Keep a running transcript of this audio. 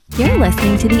You're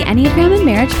listening to the Enneagram and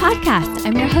Marriage Podcast.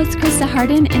 I'm your host, Krista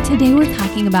Harden, and today we're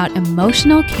talking about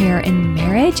emotional care in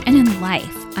marriage and in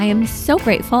life. I am so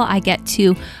grateful I get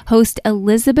to host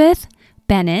Elizabeth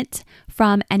Bennett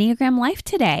from Enneagram Life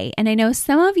today. And I know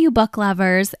some of you book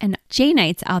lovers and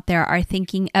Janites out there are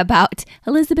thinking about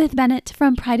Elizabeth Bennett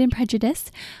from Pride and Prejudice,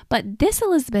 but this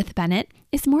Elizabeth Bennett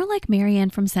is more like Marianne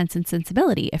from Sense and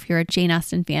Sensibility. If you're a Jane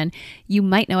Austen fan, you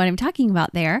might know what I'm talking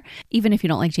about there. Even if you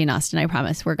don't like Jane Austen, I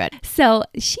promise we're good. So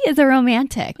she is a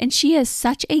romantic, and she is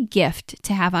such a gift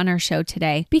to have on our show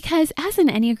today because as an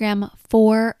Enneagram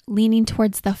 4 leaning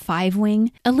towards the 5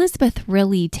 wing, Elizabeth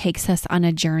really takes us on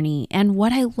a journey. And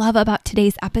what I love about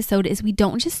today's episode is we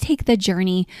don't just take the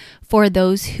journey for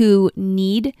those who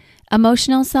need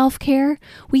emotional self-care.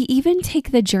 We even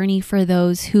take the journey for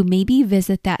those who maybe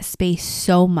visit that space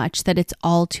so much that it's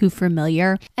all too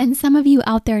familiar. And some of you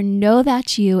out there know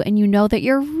that's you, and you know that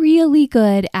you're really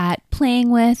good at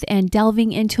playing with and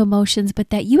delving into emotions, but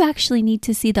that you actually need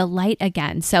to see the light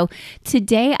again. So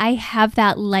today I have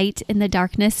that light in the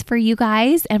darkness for you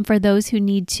guys, and for those who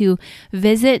need to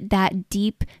visit that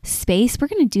deep space, we're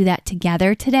going to do that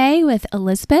together today with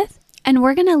Elizabeth. And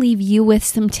we're going to leave you with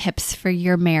some tips for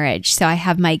your marriage. So I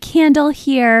have my candle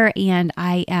here and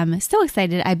I am so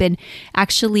excited. I've been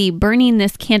actually burning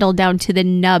this candle down to the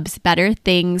nubs. Better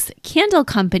Things Candle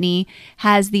Company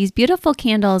has these beautiful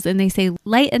candles and they say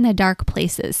light in the dark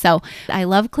places. So I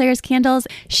love Claire's candles.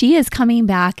 She is coming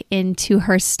back into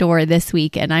her store this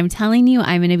week. And I'm telling you,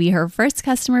 I'm going to be her first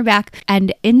customer back.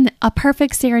 And in a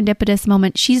perfect serendipitous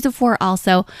moment, she's a 4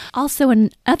 also. Also in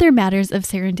other matters of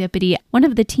serendipity, one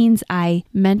of the teens I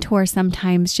mentor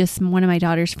sometimes, just one of my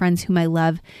daughter's friends whom I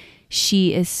love.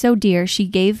 She is so dear. She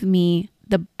gave me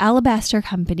the Alabaster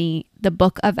Company, the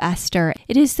Book of Esther.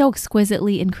 It is so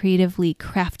exquisitely and creatively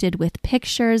crafted with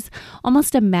pictures,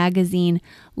 almost a magazine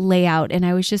layout. And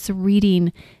I was just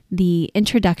reading the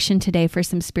introduction today for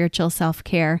some spiritual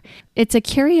self-care. It's a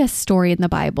curious story in the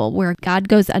Bible where God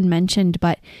goes unmentioned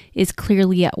but is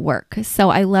clearly at work.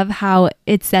 So I love how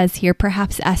it says here,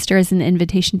 perhaps Esther is an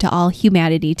invitation to all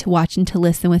humanity to watch and to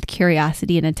listen with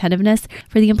curiosity and attentiveness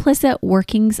for the implicit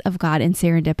workings of God in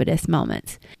serendipitous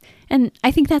moments. And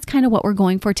I think that's kind of what we're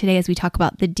going for today as we talk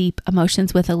about the deep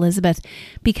emotions with Elizabeth,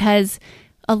 because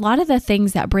a lot of the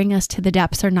things that bring us to the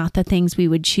depths are not the things we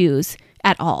would choose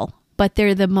at all, but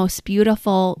they're the most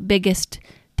beautiful, biggest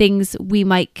things we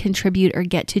might contribute or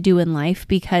get to do in life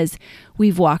because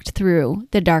we've walked through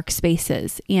the dark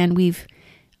spaces and we've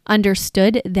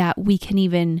understood that we can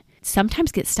even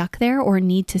sometimes get stuck there or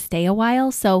need to stay a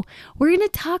while. So we're going to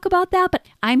talk about that, but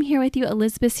I'm here with you.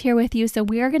 Elizabeth's here with you. So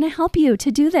we are going to help you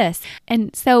to do this.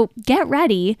 And so get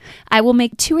ready. I will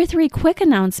make 2 or 3 quick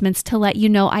announcements to let you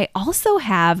know I also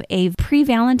have a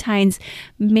pre-Valentine's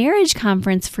marriage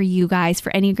conference for you guys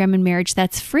for Enneagram and Marriage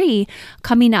that's free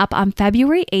coming up on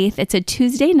February 8th. It's a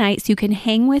Tuesday night, so you can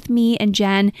hang with me and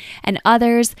Jen and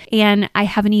others. And I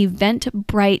have an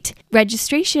Eventbrite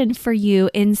registration for you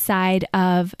inside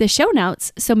of the show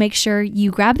notes. So make sure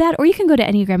you grab that, or you can go to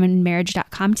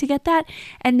enneagramandmarriage.com to get that.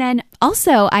 And then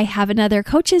also I have another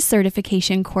coaches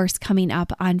certification course coming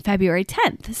up on February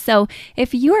 10th. So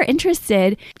if you are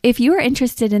interested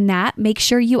in that, make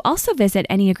sure you also visit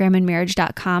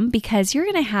enneagramandmarriage.com because you're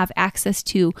going to have access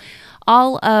to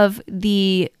all of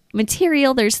the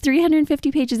material. There's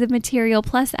 350 pages of material,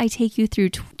 plus I take you through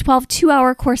 12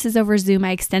 2-hour courses over Zoom.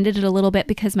 I extended it a little bit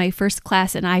because my first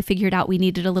class and I figured out we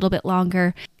needed a little bit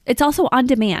longer. It's also on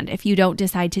demand if you don't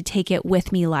decide to take it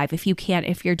with me live, if you can't,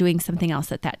 if you're doing something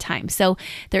else at that time. So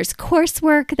there's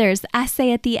coursework, there's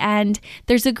essay at the end.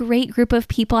 There's a great group of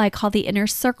people I call the inner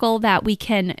circle that we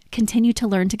can continue to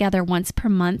learn together once per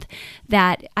month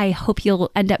that I hope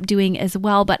you'll end up doing as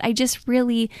well. But I just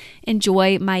really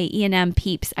enjoy my E&M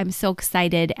peeps. I'm so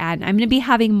excited, and I'm going to be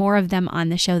having more of them on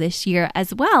the show this year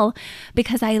as well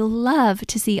because I love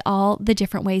to see all the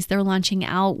different ways they're launching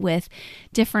out with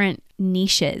different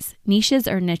niches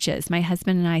or niches. My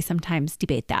husband and I sometimes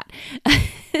debate that.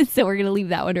 So we're going to leave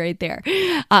that one right there.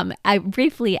 I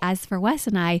briefly, as for Wes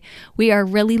and I, we are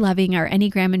really loving our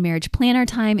Enneagram and Marriage Planner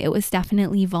time. It was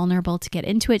definitely vulnerable to get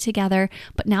into it together,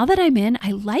 but now that I'm in,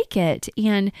 I like it.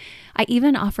 And I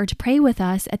even offered to pray with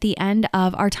us at the end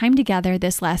of our time together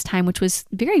this last time, which was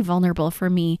very vulnerable for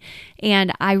me.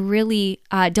 And I really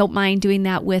don't mind doing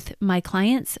that with my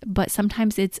clients, but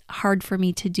sometimes it's hard for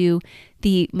me to do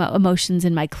the emotions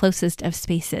in my closest of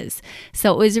spaces.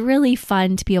 So it was really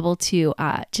fun to be able to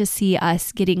just see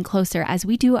us getting closer as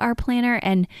we do our planner.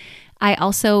 And I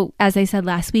also, as I said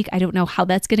last week, I don't know how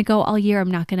that's going to go all year.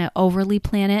 I'm not going to overly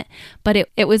plan it, but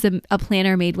it was a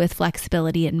planner made with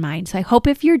flexibility in mind. So I hope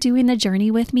if you're doing the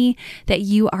journey with me that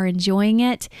you are enjoying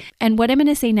it. And what I'm going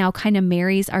to say now kind of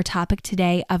marries our topic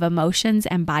today of emotions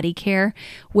and body care,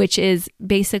 which is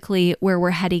basically where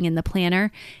we're heading in the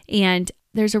planner. And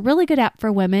there's a really good app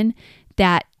for women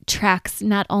that tracks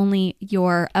not only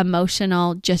your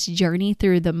emotional just journey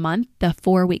through the month, the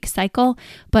 4-week cycle,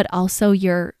 but also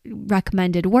your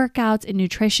recommended workouts and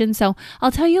nutrition. So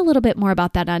I'll tell you a little bit more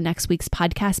about that on next week's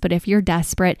podcast. But if you're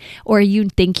desperate or you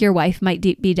think your wife might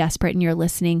be desperate and you're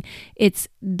listening,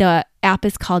 the app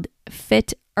is called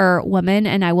Fit Woman,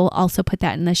 and I will also put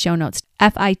that in the show notes,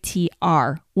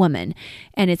 FITR Woman,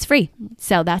 and it's free.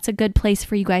 So that's a good place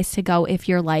for you guys to go if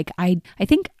you're like, I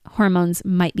think hormones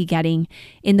might be getting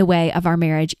in the way of our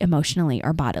marriage emotionally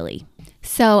or bodily.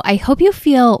 So I hope you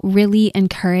feel really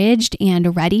encouraged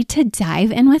and ready to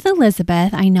dive in with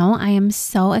Elizabeth. I know I am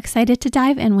so excited to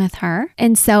dive in with her.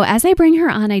 And so as I bring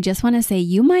her on, I just want to say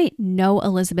you might know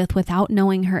Elizabeth without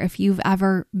knowing her if you've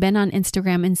ever been on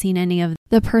Instagram and seen any of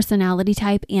the personality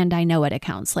type and I know it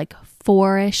accounts, like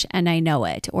 4-ish and I know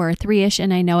it, or 3-ish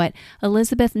and I know it.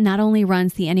 Elizabeth not only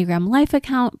runs the Enneagram Life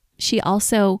account, she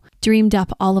also dreamed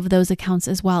up all of those accounts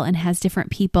as well and has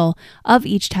different people of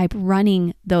each type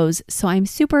running those. So I'm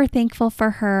super thankful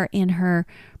for her and her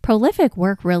prolific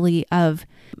work really of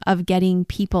getting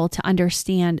people to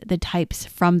understand the types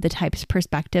from the types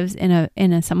perspectives in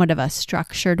a somewhat of a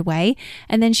structured way.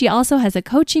 And then she also has a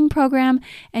coaching program,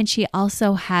 and she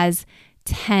also has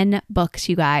 10 books,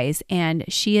 you guys, and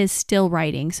she is still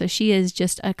writing. So she is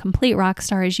just a complete rock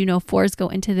star. As you know, 4s go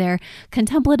into their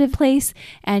contemplative place,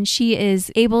 and she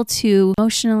is able to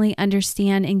emotionally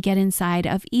understand and get inside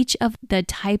of each of the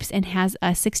types and has a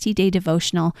 60-day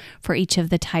devotional for each of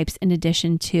the types, in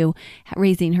addition to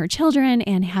raising her children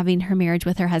and having her marriage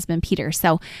with her husband, Peter.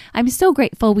 So I'm so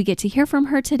grateful we get to hear from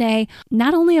her today,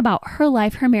 not only about her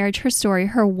life, her marriage, her story,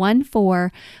 her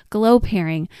 1-4 glow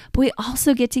pairing, but we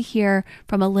also get to hear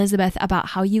from Elizabeth about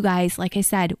how you guys, like I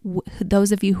said,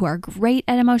 those of you who are great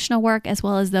at emotional work, as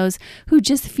well as those who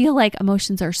just feel like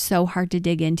emotions are so hard to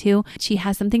dig into, she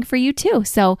has something for you too.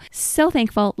 So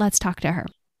thankful. Let's talk to her.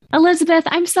 Elizabeth,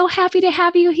 I'm so happy to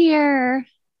have you here.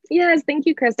 Yes, thank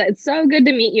you, Krista. It's so good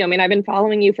to meet you. I mean, I've been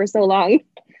following you for so long.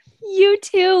 You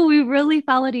too. We really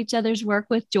followed each other's work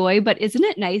with joy, but isn't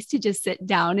it nice to just sit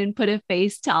down and put a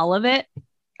face to all of it?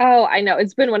 Oh, I know.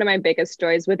 It's been one of my biggest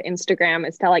joys with Instagram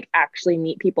is to like actually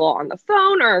meet people on the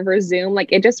phone or over Zoom.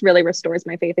 Like it just really restores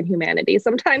my faith in humanity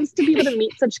sometimes to be able to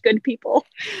meet such good people.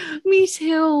 Me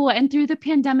too. And through the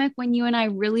pandemic, when you and I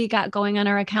really got going on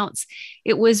our accounts,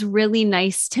 it was really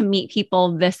nice to meet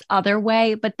people this other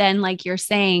way. But then, like you're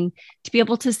saying, to be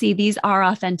able to see these are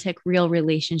authentic, real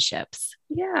relationships.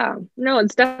 Yeah, no,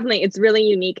 it's really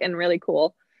unique and really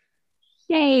cool.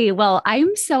 Yay. Well,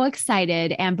 I'm so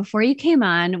excited. And before you came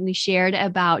on, we shared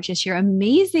about just your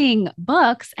amazing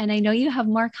books. And I know you have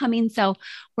more coming. So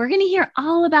we're going to hear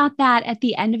all about that at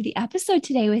the end of the episode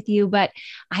today with you. But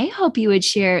I hope you would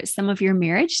share some of your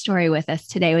marriage story with us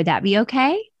today. Would that be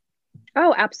okay?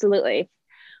 Oh, absolutely.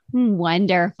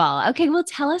 Wonderful. Okay. Well,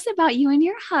 tell us about you and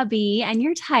your hubby and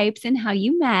your types and how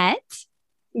you met.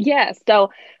 Yes.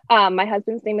 So my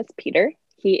husband's name is Peter.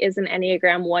 He is an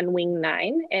Enneagram 1 wing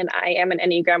 9, and I am an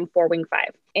Enneagram 4 wing 5.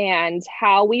 And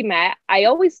how we met, I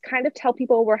always kind of tell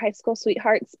people we're high school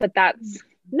sweethearts, but that's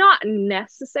not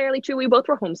necessarily true. We both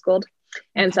were homeschooled.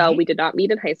 And so we did not meet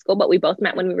in high school, but we both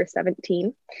met when we were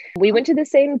 17. We went to the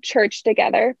same church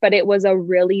together, but it was a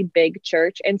really big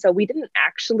church. And so we didn't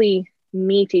actually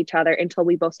meet each other until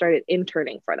we both started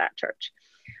interning for that church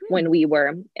when we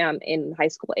were in high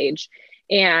school age.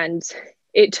 And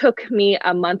it took me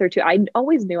a month or two. I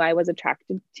always knew I was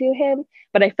attracted to him,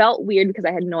 but I felt weird because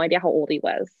I had no idea how old he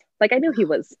was. Like I knew he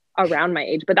was around my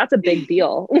age, but that's a big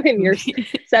deal when you're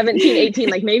 17, 18,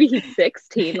 like maybe he's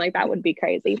 16, like that would be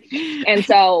crazy. And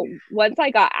so once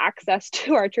I got access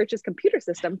to our church's computer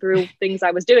system through things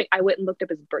I was doing, I went and looked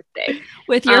up his birthday.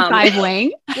 With your 5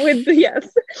 wing?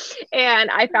 Yes. And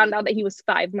I found out that he was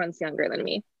 5 months younger than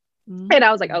me. And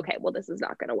I was like, okay, well, this is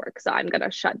not going to work. So I'm going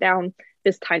to shut down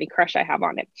this tiny crush I have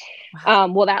on him. Wow.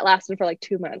 Well, that lasted for like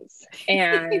 2 months.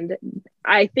 And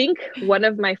I think one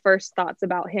of my first thoughts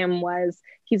about him was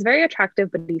he's very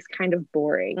attractive, but he's kind of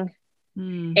boring.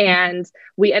 And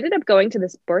we ended up going to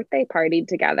this birthday party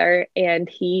together, and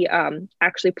he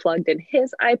actually plugged in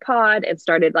his iPod and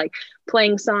started like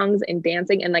playing songs and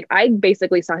dancing. And like, I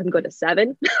basically saw him go to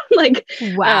 7, like,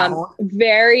 wow,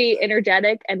 very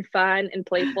energetic and fun and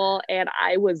playful. And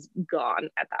I was gone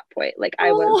at that point. Like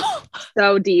I was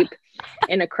so deep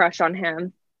in a crush on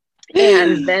him.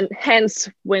 And then hence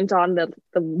went on the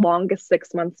longest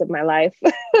 6 months of my life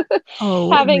Oh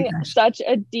my having gosh. such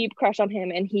a deep crush on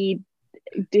him. And he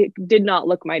did not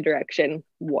look my direction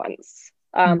once.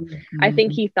 I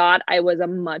think Mhm. he thought I was a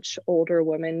much older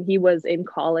woman. He was in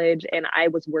college and I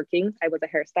was working. I was a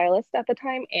hairstylist at the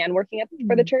time and working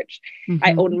for the church.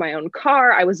 I owned Mhm. my own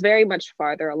car. I was very much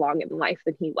farther along in life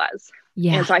than he was. And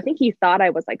Yeah. so I think he thought I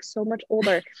was like so much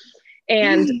older.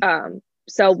 And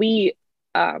so we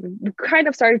kind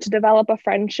of started to develop a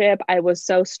friendship. I was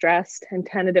so stressed and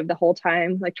tentative the whole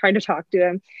time, like trying to talk to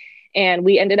him. And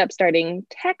we ended up starting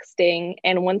texting.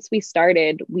 And once we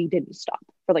started, we didn't stop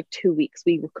for like 2 weeks.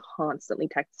 We were constantly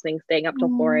texting, staying up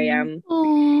till 4 a.m.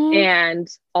 Oh. And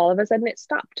all of a sudden it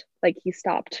stopped. Like he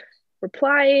stopped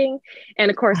replying. And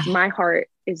of course, my heart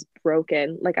is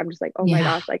broken. Like I'm just like, oh my Yeah.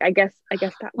 gosh, like I guess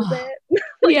that was Oh, it.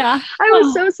 Like yeah. I was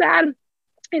Oh. so sad.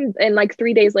 And like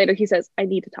 3 days later, he says, I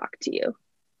need to talk to you.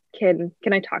 Can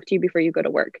I talk to you before you go to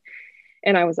work?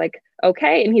 And I was like,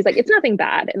 okay. And he's like, it's nothing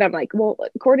bad. And I'm like, well,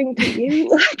 according to you,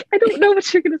 like, I don't know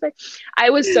what you're going to say. I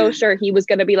was so sure he was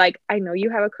going to be like, I know you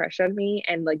have a crush on me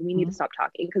and like, we need to stop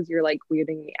talking because you're like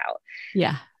weirding me out.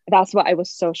 Yeah. That's what I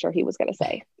was so sure he was going to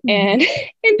say. And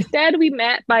instead we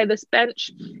met by this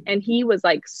bench and he was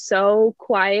like so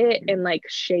quiet and like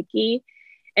shaky.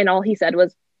 And all he said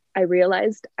was, I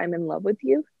realized I'm in love with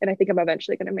you. And I think I'm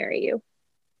eventually going to marry you.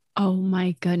 Oh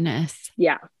my goodness.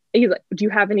 Yeah. He's like, do you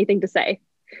have anything to say?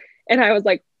 And I was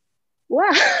like,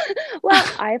 wow, well,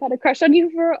 I've had a crush on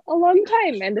you for a long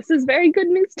time, and this is very good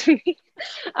news to me.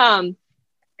 Um,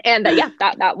 and yeah,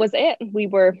 that was it. We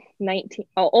were 19,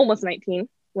 almost 19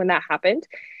 when that happened.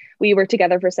 We were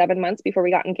together for 7 months before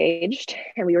we got engaged,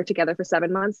 and we were together for 7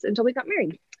 months until we got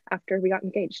married after we got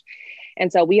engaged.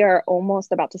 And so we are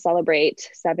almost about to celebrate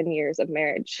 7 years of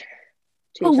marriage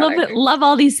to Oh, each love other. it. Love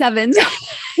all these sevens.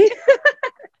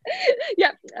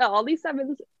 Yeah, all these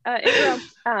sevens in a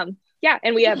row. Yeah,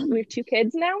 and we have 2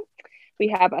 kids now. We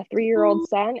have a 3-year-old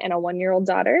son and a 1-year-old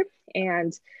daughter,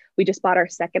 and we just bought our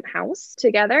second house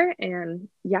together. And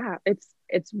yeah,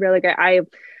 it's really good. I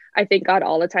thank God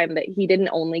all the time that he didn't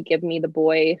only give me the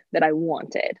boy that I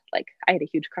wanted. Like I had a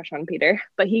huge crush on Peter,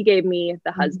 but he gave me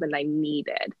the husband I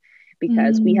needed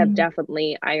because we have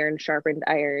definitely iron sharpened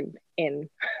iron in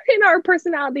our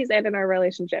personalities and in our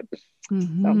relationship.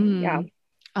 So yeah.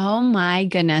 Oh my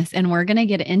goodness. And we're going to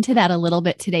get into that a little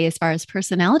bit today as far as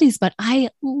personalities, but I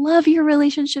love your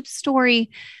relationship story.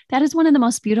 That is one of the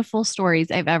most beautiful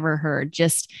stories I've ever heard.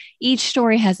 Just each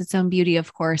story has its own beauty,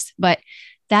 of course, but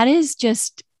that is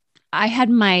just, I had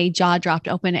my jaw dropped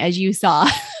open as you saw.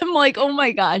 I'm like, oh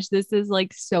my gosh, this is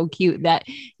like so cute that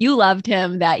you loved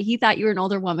him, that he thought you were an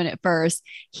older woman at first.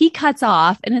 He cuts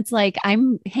off, and it's like,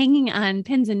 I'm hanging on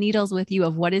pins and needles with you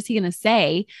of what is he going to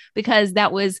say? Because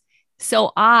that was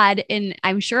so odd. And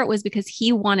I'm sure it was because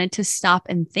he wanted to stop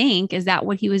and think. Is that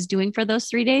what he was doing for those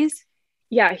 3 days?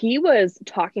 Yeah, he was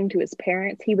talking to his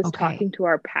parents. He was Okay. talking to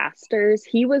our pastors.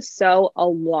 He was so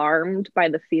alarmed by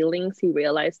the feelings he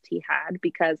realized he had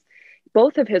because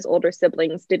both of his older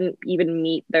siblings didn't even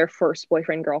meet their first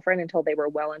boyfriend, girlfriend until they were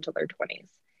well into their 20s.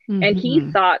 And he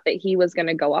Mm-hmm. thought that he was going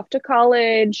to go off to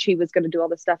college. He was going to do all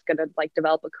this stuff, going to like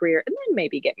develop a career and then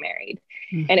maybe get married.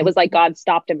 And it Mm-hmm. was like God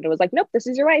stopped him and it was like, nope, this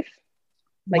is your wife.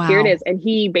 Like, here it Wow. is. And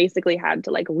he basically had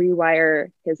to like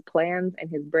rewire his plans and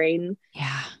his brain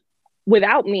Yeah.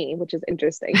 without me, which is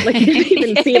interesting. Like he didn't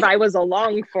even see if I was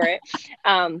along for it.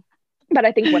 But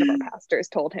I think one of our pastors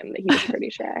told him that he was pretty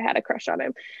sure I had a crush on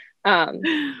him.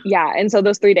 Yeah. And so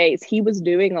those 3 days he was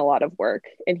doing a lot of work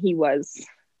and he was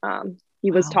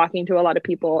Wow. talking to a lot of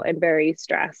people and very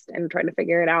stressed and trying to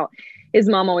figure it out. His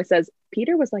mom always says,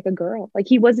 Peter was like a girl. Like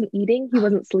he wasn't eating, he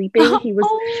wasn't sleeping, he was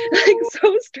like Oh.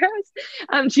 so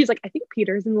stressed. She's like, I think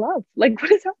Peter's in love. Like,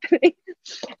 what is happening?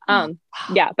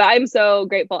 Yeah, but I'm so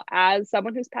grateful as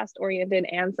someone who's past oriented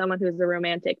and someone who's a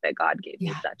romantic that God gave me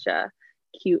Yeah. such a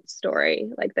cute story.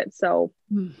 Like that's so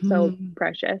Mhm.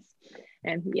 precious.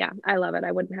 And yeah, I love it.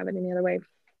 I wouldn't have it any other way.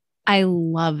 I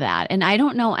love that. And I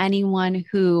don't know anyone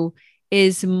who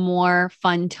is more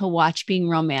fun to watch being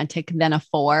romantic than a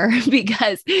four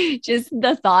because just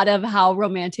the thought of how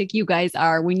romantic you guys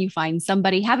are when you find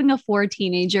somebody having a four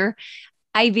teenager.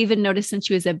 I've even noticed since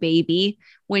she was a baby,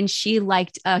 when she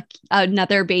liked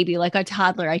another baby, like a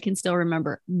toddler, I can still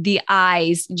remember the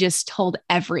eyes just told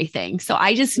everything. So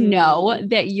I just know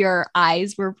that your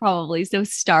eyes were probably so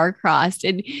star-crossed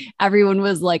and everyone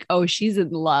was like, oh, she's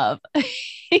in love.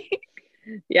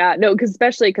 Yeah, no, because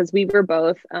especially because we were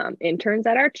both interns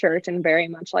at our church and very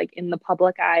much like in the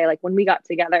public eye. Like when we got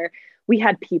together, we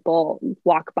had people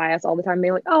walk by us all the time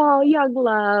being like, oh, young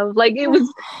love. Like it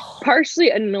was partially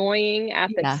annoying at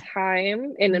the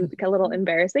time and a little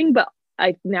embarrassing, but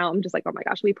now I'm just like, oh my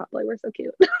gosh, we probably were so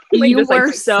cute. Like, you just were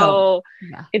like so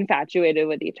infatuated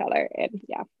with each other. And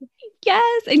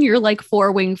Yes. And you're like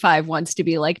 4 Wing 5 wants to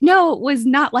be like, no, it was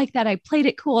not like that. I played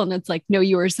it cool. And it's like, no,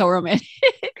 you were so romantic.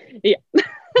 Yeah.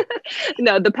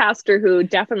 No, the pastor who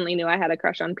definitely knew I had a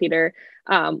crush on Peter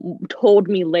told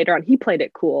me later on, he played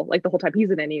it cool like the whole time.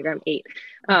 He's an Enneagram 8.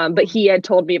 But he had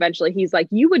told me eventually, he's like,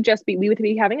 we would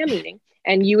be having a meeting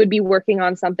and you would be working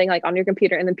on something like on your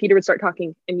computer, and then Peter would start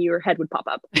talking and your head would pop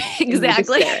up.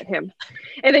 Exactly. Stare at him.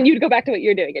 And then you'd go back to what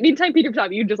you're doing. Anytime Peter popped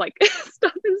up, you'd just like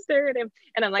stop and stare at him.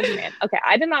 And I'm like, man, okay,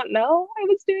 I did not know I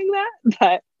was doing that,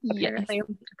 but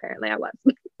apparently I was.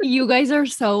 You guys are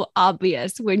so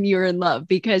obvious when you're in love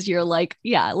because you're like,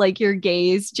 yeah, like your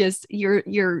gaze, just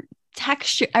your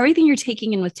texture, everything you're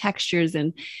taking in with textures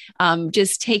and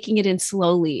just taking it in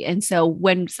slowly. And so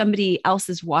when somebody else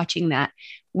is watching that,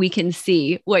 we can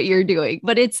see what you're doing,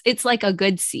 but it's like a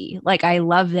good see. Like, I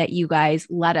love that you guys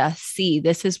let us see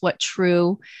this is what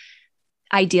true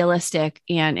idealistic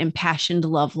and impassioned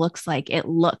love looks like. It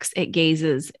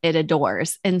gazes, it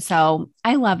adores. And so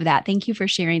I love that. Thank you for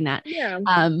sharing that. Yeah.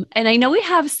 And I know we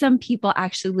have some people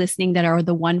actually listening that are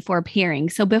the 1-4 pairing.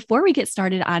 So before we get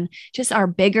started on just our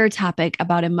bigger topic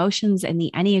about emotions and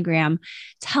the Enneagram,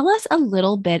 tell us a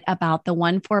little bit about the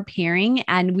 1-4 pairing.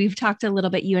 And we've talked a little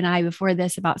bit, you and I, before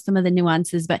this about some of the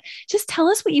nuances, but just tell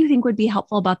us what you think would be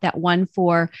helpful about that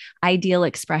 1-4 ideal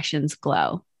expressions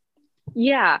glow.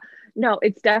 Yeah. No,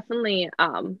 it's definitely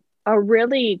a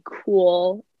really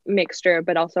cool mixture,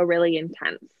 but also really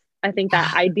intense. I think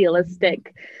that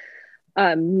idealistic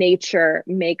nature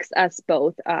makes us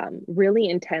both really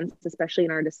intense, especially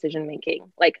in our decision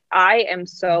making. Like I'm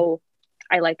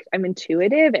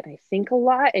intuitive and I think a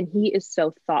lot, and he is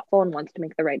so thoughtful and wants to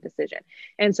make the right decision.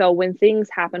 And so when things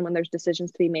happen, when there's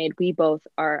decisions to be made, we both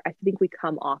are, I think we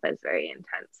come off as very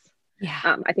intense.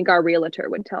 Yeah. I think our realtor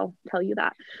would tell you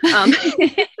that.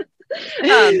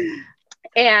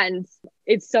 And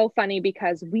it's so funny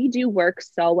because we do work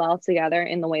so well together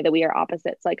in the way that we are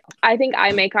opposites. Like, I think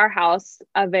I make our house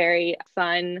a very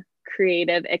fun,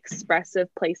 creative, expressive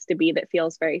place to be that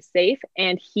feels very safe.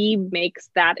 And he makes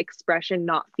that expression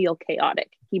not feel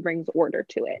chaotic. He brings order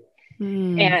to it.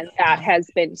 And that has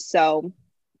been so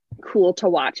cool to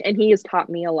watch. And he has taught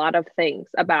me a lot of things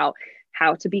about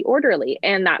how to be orderly.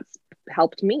 And that's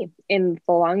helped me in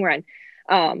the long run.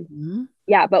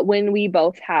 Yeah, but when we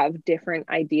both have different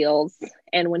ideals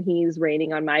and when he's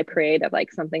raining on my parade of like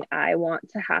something I want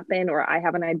to happen or I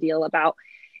have an ideal about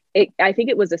it, I think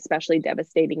it was especially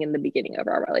devastating in the beginning of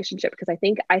our relationship because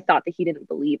I thought that he didn't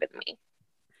believe in me,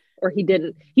 or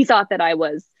he thought that I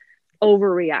was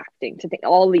overreacting to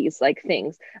all these like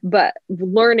things. But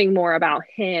learning more about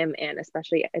him, and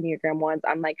especially Enneagram 1s,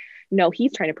 I'm like, no,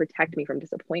 he's trying to protect me from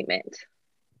disappointment.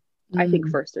 I think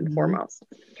first and foremost.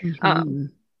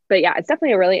 But yeah, it's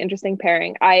definitely a really interesting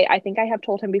pairing. I think I have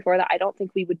told him before that I don't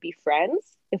think we would be friends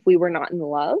if we were not in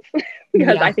love,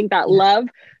 because I think that love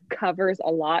covers a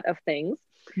lot of things.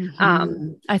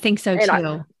 I think so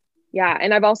too.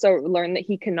 And I've also learned that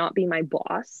he cannot be my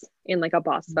boss in like a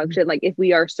boss function. Like if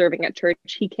we are serving at church,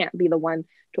 he can't be the one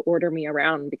to order me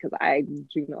around because I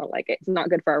do not like it. It's not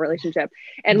good for our relationship.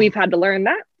 And we've had to learn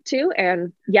that too.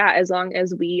 And yeah, as long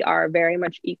as we are very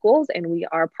much equals and we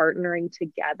are partnering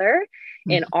together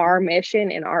in our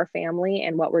mission, in our family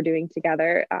and what we're doing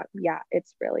together,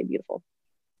 it's really beautiful.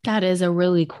 That is a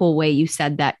really cool way you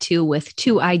said that too. With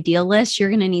two idealists, you're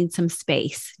going to need some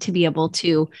space to be able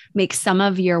to make some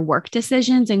of your work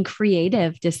decisions and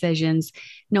creative decisions,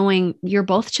 knowing you're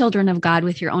both children of God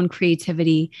with your own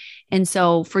creativity. And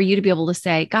so for you to be able to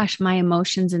say, gosh, my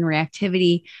emotions and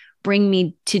reactivity bring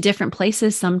me to different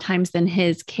places sometimes than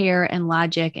his care and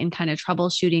logic and kind of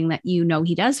troubleshooting that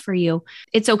he does for you.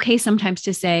 It's okay sometimes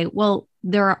to say, well,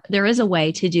 there is a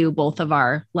way to do both of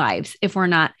our lives if we're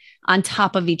not on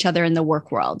top of each other in the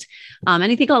work world. And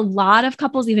I think a lot of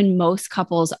couples, even most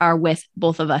couples, are with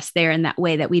both of us there in that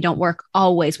way, that we don't work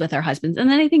always with our husbands. And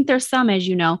then I think there's some, as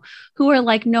you know, who are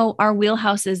like, no, our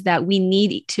wheelhouse is that we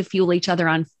need to fuel each other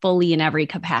on fully in every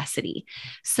capacity.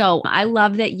 So I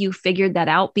love that you figured that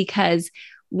out, because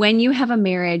when you have a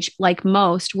marriage like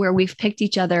most, where we've picked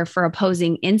each other for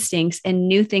opposing instincts and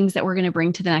new things that we're going to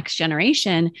bring to the next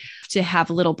generation, to have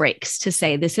little breaks to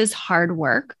say, this is hard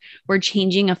work. We're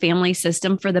changing a family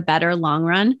system for the better long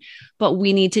run, but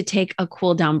we need to take a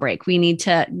cool down break. We need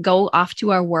to go off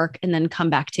to our work and then come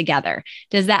back together.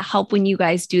 Does that help when you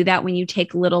guys do that, when you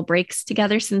take little breaks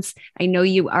together? Since I know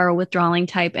you are a withdrawing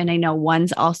type, and I know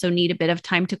ones also need a bit of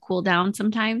time to cool down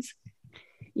sometimes.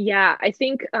 Yeah, I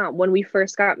think when we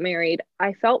first got married,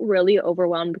 I felt really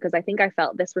overwhelmed because I think I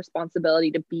felt this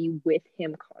responsibility to be with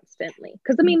him constantly.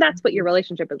 Because I mean, that's what your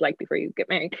relationship is like before you get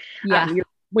married. Yeah.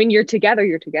 When you're together,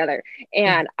 you're together.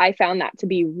 And Yeah. I found that to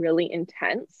be really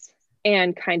intense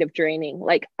and kind of draining.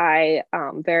 Like I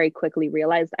very quickly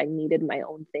realized I needed my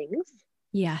own things.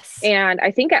 Yes. And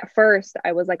I think at first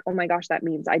I was like, oh my gosh, that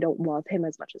means I don't love him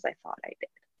as much as I thought I did.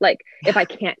 Like if I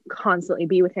can't constantly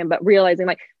be with him, but realizing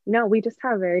like, no, we just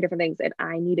have very different things. And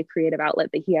I need a creative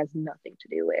outlet that he has nothing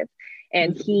to do with.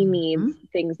 And he needs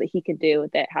things that he can do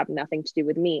that have nothing to do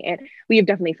with me. And we have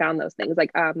definitely found those things.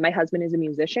 Like my husband is a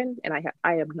musician and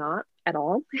I am not at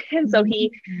all. And so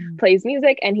he plays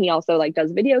music and he also like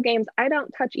does video games. I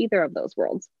don't touch either of those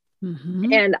worlds.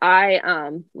 And I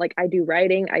I do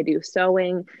writing, I do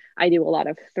sewing, I do a lot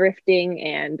of thrifting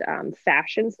and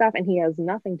fashion stuff, and he has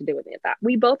nothing to do with any of that.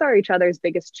 We both are each other's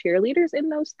biggest cheerleaders in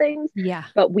those things. Yeah.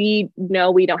 But we know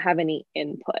we don't have any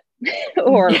input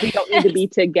or we don't need to be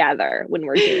together when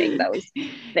we're doing those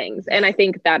things. And I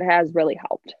think that has really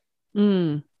helped.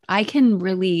 I can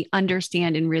really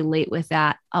understand and relate with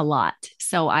that a lot.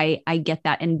 So I get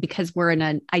that. And because we're in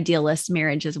an idealist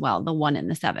marriage as well, the 1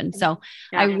 and the 7. So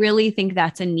I really think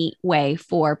that's a neat way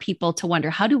for people to wonder,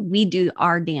 how do we do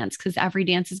our dance? Because every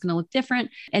dance is going to look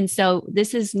different. And so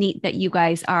this is neat that you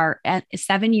guys are at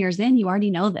 7 years in, you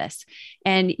already know this.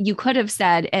 And you could have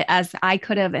said, as I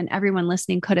could have, and everyone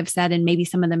listening could have said, and maybe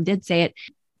some of them did say it,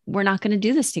 we're not going to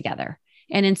do this together.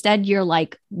 And instead, you're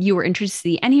like, you were interested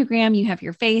in the Enneagram, you have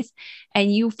your faith,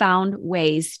 and you found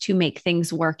ways to make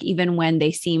things work, even when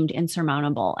they seemed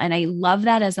insurmountable. And I love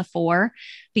that as a 4,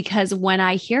 because when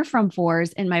I hear from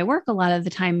 4s in my work, a lot of the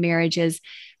time, marriages,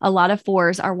 a lot of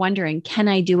 4s are wondering, can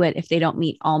I do it if they don't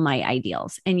meet all my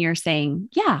ideals? And you're saying,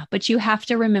 yeah, but you have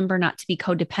to remember not to be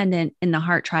codependent in the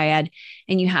heart triad.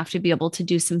 And you have to be able to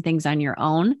do some things on your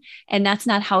own. And that's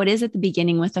not how it is at the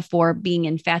beginning with a 4 being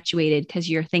infatuated, because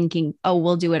you're thinking, oh,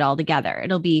 we'll do it all together.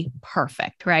 It'll be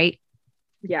perfect, right?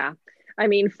 Yeah. I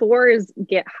mean, 4s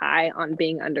get high on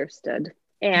being understood.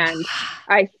 And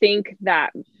I think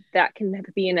that can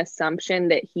be an assumption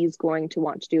that he's going to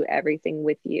want to do everything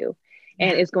with you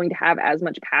and is going to have as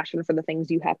much passion for the things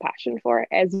you have passion for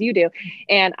as you do.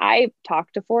 And I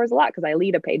talk to 4s a lot because I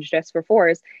lead a page just for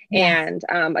 4s. And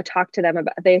I talk to them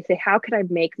about, they say, how can I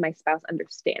make my spouse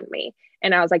understand me?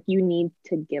 And I was like, you need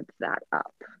to give that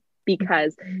up,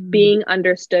 because being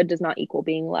understood does not equal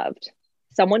being loved.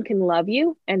 Someone can love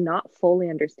you and not fully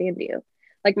understand you.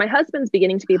 Like my husband's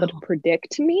beginning to be able to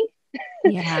predict me.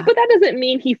 But that doesn't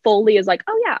mean he fully is like,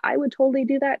 oh yeah, I would totally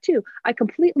do that too. I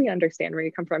completely understand where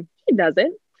you come from. He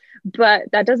doesn't, but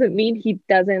that doesn't mean he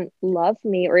doesn't love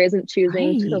me or isn't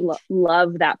choosing to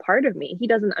love that part of me. He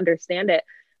doesn't understand it,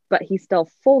 but he still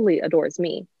fully adores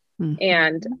me.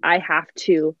 And I have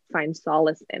to find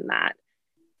solace in that.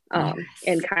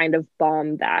 And kind of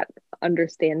balm that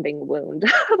understanding wound.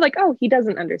 Like, oh, he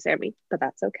doesn't understand me, but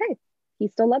that's okay. He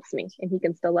still loves me and he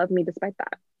can still love me despite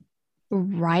that.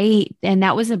 Right. And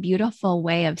that was a beautiful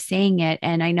way of saying it.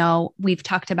 And I know we've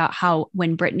talked about how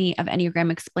when Brittany of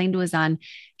Enneagram Explained was on,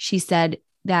 she said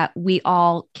that we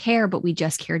all care, but we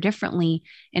just care differently.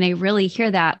 And I really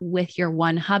hear that with your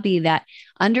 1 hubby, that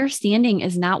understanding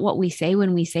is not what we say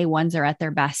when we say 1s are at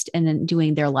their best and then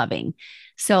doing their loving.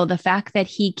 So the fact that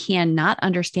he cannot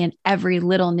understand every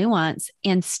little nuance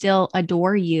and still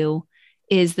adore you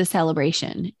is the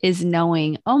celebration, is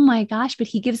knowing, oh my gosh, but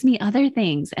he gives me other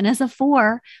things. And as a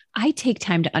 4, I take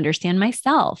time to understand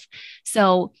myself.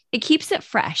 So it keeps it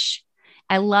fresh.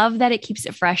 I love that it keeps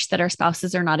it fresh, that our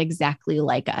spouses are not exactly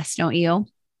like us, don't you?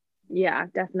 Yeah,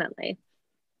 definitely.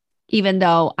 Even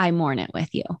though I mourn it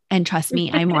with you. And trust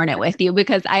me, I mourn it with you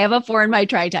because I have a 4 in my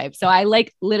tri-type. So I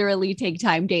like literally take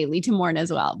time daily to mourn as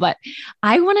well. But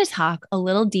I want to talk a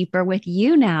little deeper with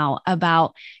you now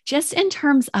about just in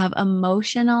terms of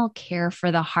emotional care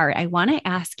for the heart. I want to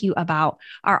ask you about,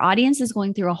 our audience is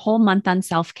going through a whole month on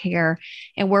self-care.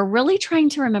 And we're really trying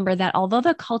to remember that although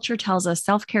the culture tells us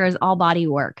self-care is all body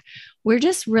work, we're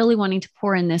just really wanting to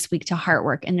pour in this week to heart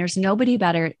work. And there's nobody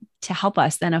better to help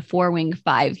us than a 4-wing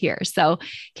 5 here. So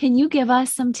can you give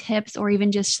us some tips or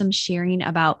even just some sharing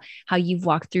about how you've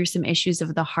walked through some issues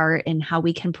of the heart and how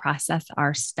we can process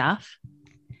our stuff?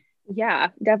 Yeah,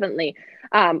 definitely.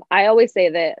 I always say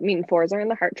that, I mean, fours are in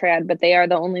the heart triad, but they are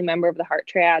the only member of the heart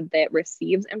triad that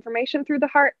receives information through the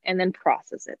heart and then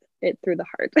processes it through the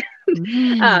heart.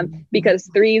 Because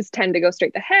threes tend to go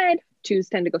straight to head, twos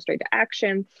tend to go straight to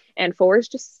action, and fours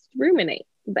just ruminate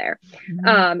there.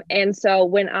 And so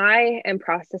when I am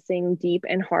processing deep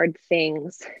and hard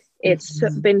things, it's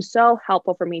been so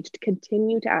helpful for me to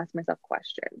continue to ask myself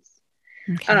questions,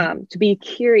 to be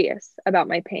curious about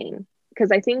my pain.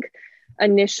 Because I think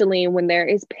initially when there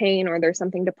is pain or there's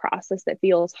something to process that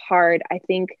feels hard, I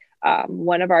think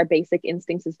one of our basic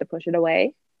instincts is to push it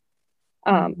away.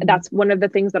 That's one of the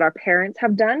things that our parents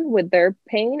have done with their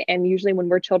pain. And usually when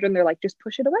we're children, they're like, just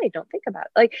push it away. Don't think about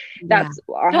it. Like that's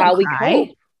how we cope.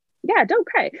 Yeah, don't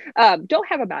cry. Don't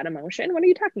have a bad emotion. What are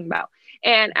you talking about?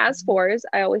 And as fours,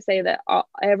 I always say that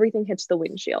everything hits the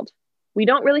windshield. We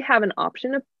don't really have an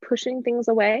option of pushing things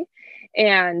away.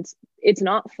 And it's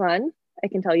not fun. I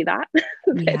can tell you that.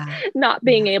 Not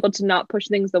being able to not push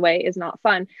things away is not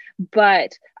fun.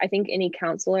 But I think any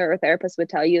counselor or therapist would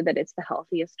tell you that it's the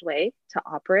healthiest way to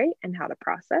operate and how to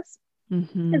process.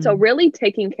 And so really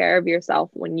taking care of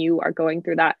yourself when you are going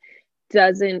through that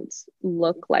doesn't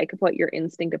look like what your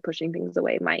instinct of pushing things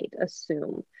away might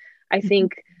assume. I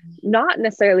think not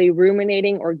necessarily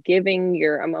ruminating or giving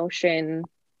your emotion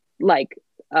like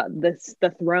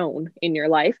the throne in your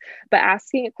life, but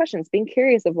asking it questions, being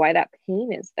curious of why that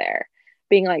pain is there,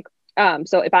 being like,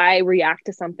 so if I react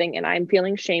to something and I'm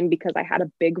feeling shame because I had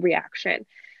a big reaction,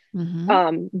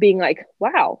 being like,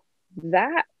 wow,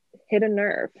 that hit a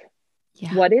nerve.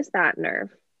 What is that nerve?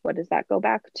 What does that go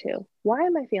back to? Why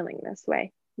am I feeling this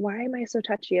way? Why am I so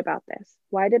touchy about this?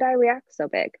 Why did I react so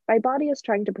big? My body is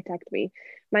trying to protect me.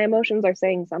 My emotions are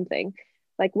saying something.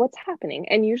 Like, what's happening?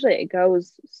 And usually it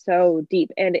goes so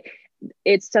deep. And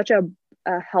it's such a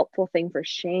helpful thing for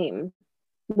shame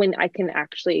when I can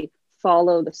actually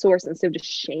follow the source instead of just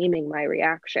shaming my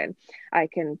reaction. I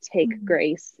can take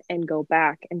grace and go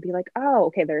back and be like, oh,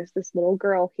 okay, there's this little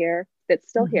girl here that's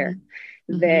still here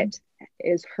that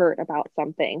is hurt about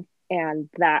something. And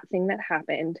that thing that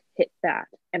happened hit that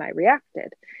and I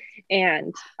reacted.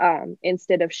 And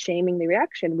instead of shaming the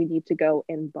reaction, we need to go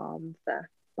and bomb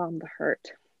the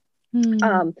hurt.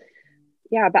 But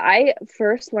I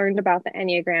first learned about the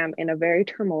Enneagram in a very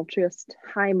tumultuous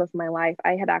time of my life.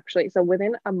 I had actually, so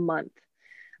within a month,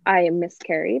 I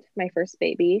miscarried my first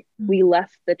baby. We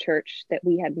left the church that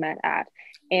we had met at,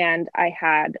 and I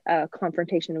had a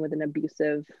confrontation with an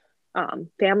abusive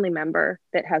family member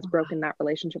that has broken that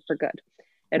relationship for good.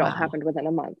 It all happened within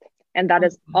a month. And that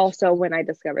is also when I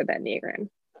discovered the Enneagram.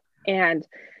 And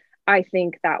I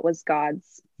think that was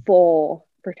God's full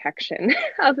protection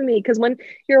of me, because when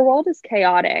your world is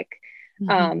chaotic,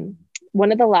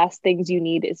 one of the last things you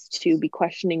need is to be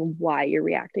questioning why you're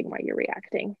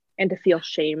reacting, and to feel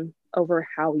shame over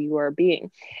how you are being.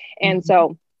 And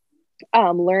so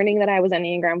learning that I was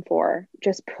Enneagram 4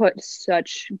 just put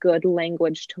such good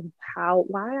language to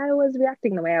why I was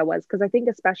reacting the way I was. Because I think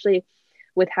especially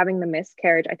with having the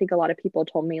miscarriage, I think a lot of people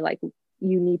told me, like,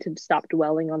 you need to stop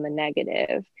dwelling on the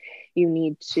negative. You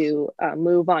need to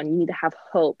move on. You need to have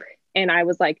hope. And I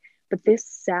was like, but this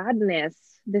sadness,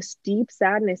 this deep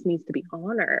sadness needs to be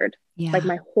honored. Like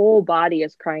my whole body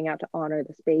is crying out to honor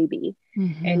this baby.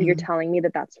 And you're telling me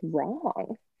that that's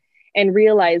wrong. And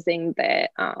realizing that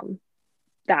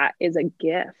that is a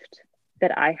gift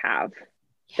that I have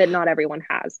that not everyone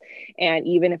has. And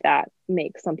even if that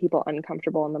makes some people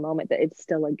uncomfortable in the moment, that it's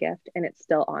still a gift and it's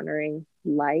still honoring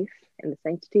life and the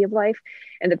sanctity of life.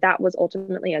 And that was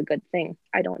ultimately a good thing.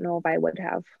 I don't know if I would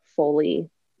have fully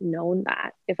known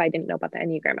that if I didn't know about the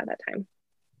Enneagram at that time.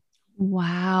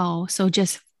 Wow. So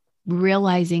just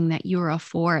realizing that you were a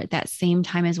 4 at that same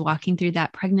time as walking through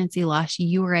that pregnancy loss,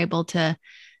 you were able to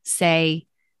say,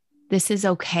 this is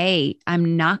okay.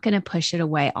 I'm not going to push it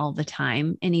away all the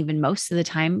time. And even most of the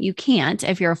time you can't.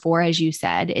 If you're a 4, as you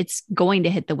said, it's going to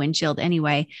hit the windshield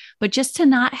anyway, but just to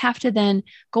not have to then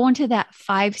go into that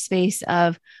 5 space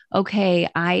of, okay,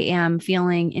 I am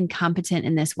feeling incompetent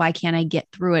in this. Why can't I get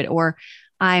through it? Or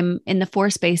I'm in the 4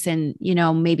 space and,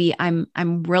 maybe I'm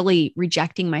really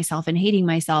rejecting myself and hating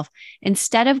myself,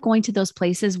 instead of going to those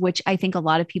places, which I think a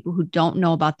lot of people who don't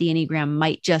know about the Enneagram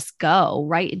might just go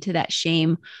right into that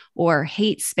shame or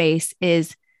hate space,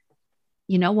 is,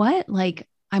 you know what? Like,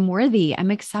 I'm worthy. I'm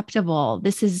acceptable.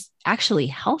 This is actually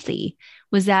healthy.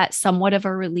 Was that somewhat of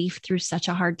a relief through such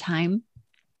a hard time?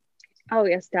 Oh,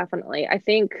 yes, definitely. I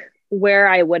think where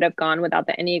I would have gone without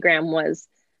the Enneagram was,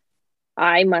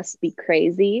 I must be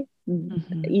crazy.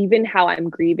 Even how I'm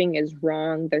grieving is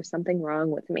wrong. There's something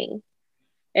wrong with me.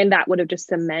 And that would have just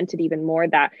cemented even more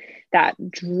that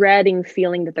dreading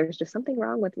feeling that there's just something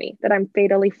wrong with me, that I'm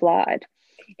fatally flawed.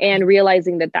 And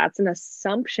realizing that that's an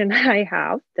assumption I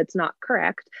have that's not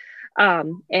correct.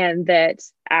 And that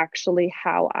actually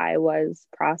how I was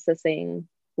processing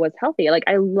was healthy. Like,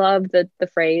 I love the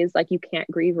phrase, like, you can't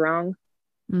grieve wrong.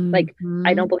 Like,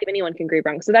 I don't believe anyone can grieve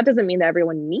wrong. So that doesn't mean that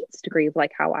everyone needs to grieve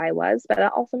like how I was, but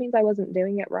that also means I wasn't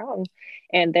doing it wrong.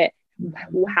 And that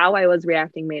how I was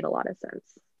reacting made a lot of sense,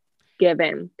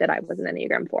 given that I was an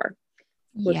Enneagram 4,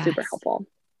 was super helpful.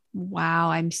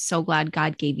 Wow. I'm so glad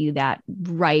God gave you that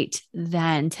right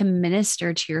then to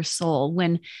minister to your soul.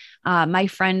 When my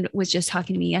friend was just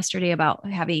talking to me yesterday about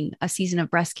having a season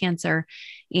of breast cancer,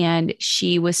 and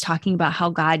she was talking about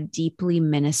how God deeply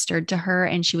ministered to her,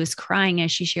 and she was crying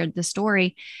as she shared the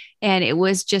story. And it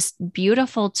was just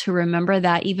beautiful to remember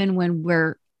that even when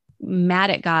we're mad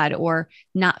at God or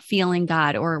not feeling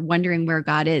God or wondering where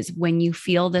God is, when you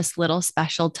feel this little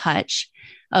special touch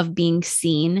of being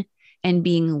seen and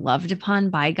being loved upon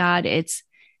by God, it's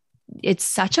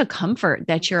such a comfort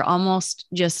that you're almost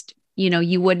just,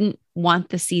 you wouldn't want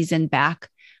the season back,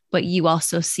 but you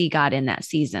also see God in that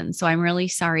season. So I'm really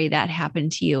sorry that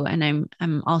happened to you. And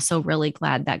I'm also really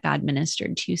glad that God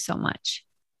ministered to you so much.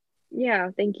 Yeah,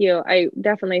 thank you. I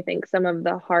definitely think some of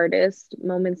the hardest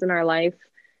moments in our life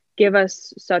give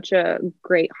us such a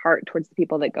great heart towards the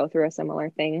people that go through a similar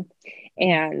thing.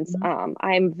 And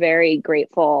I'm very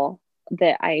grateful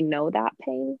that I know that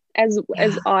pain, as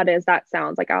odd as that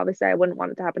sounds. Like, obviously I wouldn't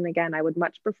want it to happen again. I would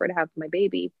much prefer to have my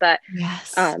baby, but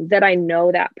that I know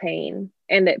that pain,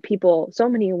 and that so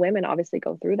many women obviously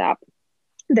go through that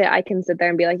I can sit there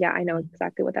and be like, yeah, I know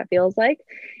exactly what that feels like.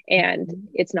 And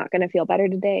it's not going to feel better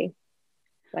today.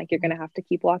 Like, you're going to have to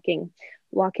keep walking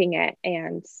it.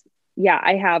 And yeah,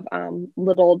 I have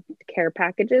little care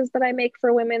packages that I make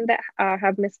for women that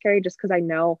have miscarried, just because I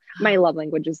know my love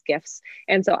language is gifts.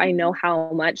 And so I know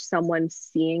how much someone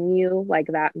seeing you like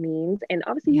that means. And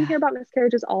obviously you hear about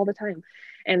miscarriages all the time.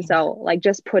 And so, like,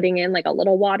 just putting in like a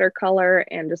little watercolor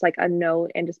and just like a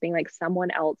note, and just being like,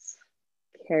 someone else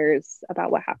cares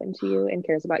about what happened to you and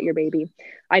cares about your baby.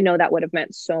 I know that would have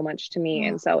meant so much to me.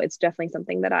 And so it's definitely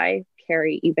something that I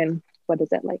carry, even, what is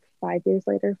it, like 4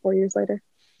 years later.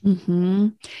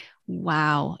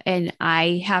 Wow. And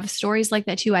I have stories like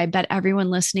that too. I bet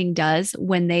everyone listening does,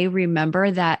 when they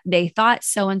remember that they thought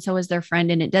so-and-so was their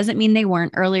friend. And it doesn't mean they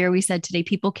weren't. Earlier, we said today,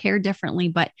 people care differently,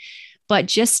 but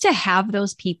just to have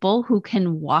those people who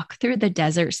can walk through the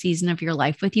desert season of your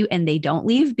life with you, and they don't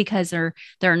leave because they're,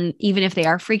 even if they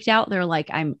are freaked out, they're like,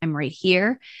 I'm right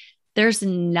here. There's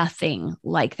nothing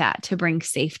like that to bring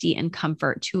safety and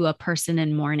comfort to a person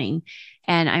in mourning.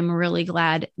 And I'm really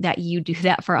glad that you do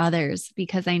that for others,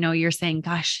 because I know you're saying,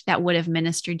 gosh, that would have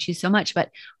ministered to you so much, but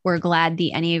we're glad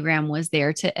the Enneagram was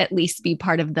there to at least be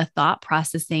part of the thought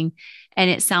processing. And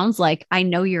it sounds like, I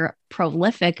know you're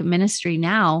prolific ministry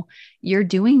now. You're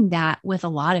doing that with a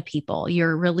lot of people.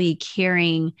 You're really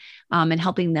caring and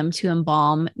helping them to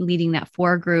embalm, leading that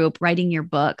 4 group, writing your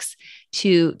books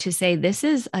to say, this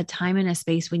is a time and a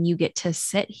space when you get to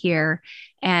sit here,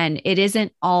 and it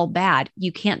isn't all bad.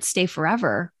 You can't stay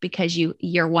forever, because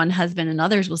your one husband and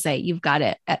others will say, you've got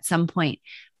to at some point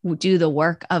do the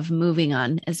work of moving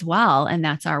on as well. And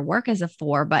that's our work as a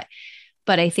 4. But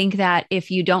I think that if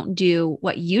you don't do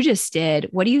what you just did,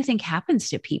 what do you think happens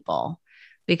to people?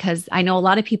 Because I know a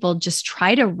lot of people just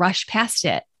try to rush past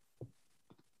it.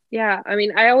 Yeah. I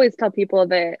mean, I always tell people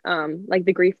that like,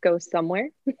 the grief goes somewhere.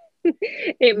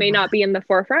 It may not be in the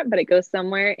forefront, but it goes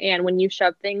somewhere. And when you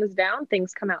shove things down,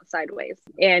 things come out sideways.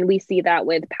 And we see that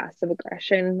with passive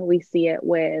aggression. We see it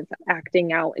with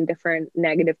acting out in different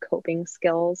negative coping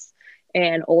skills.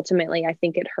 And ultimately, I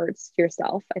think it hurts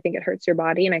yourself. I think it hurts your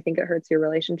body. And I think it hurts your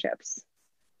relationships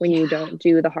when you don't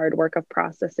do the hard work of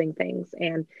processing things.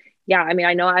 And yeah, I mean,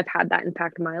 I know I've had that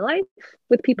impact my life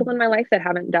with people in my life that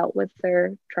haven't dealt with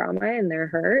their trauma and their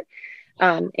hurt.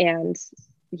 And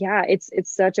yeah, it's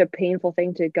such a painful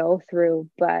thing to go through,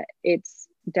 but it's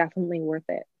definitely worth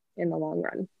it in the long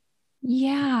run.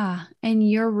 Yeah. And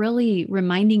you're really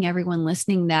reminding everyone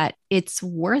listening that it's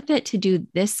worth it to do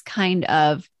this kind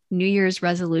of New Year's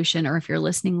resolution, or if you're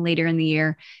listening later in the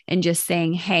year and just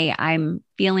saying, hey, I'm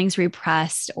feelings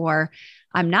repressed, or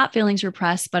I'm not feelings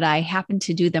repressed, but I happen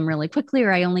to do them really quickly,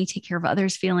 or I only take care of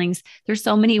others' feelings. There's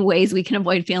so many ways we can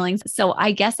avoid feelings. So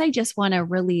I guess I just want to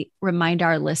really remind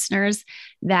our listeners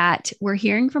that we're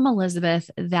hearing from Elizabeth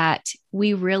that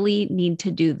we really need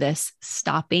to do this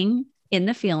stopping in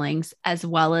the feelings, as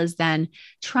well as then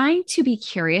trying to be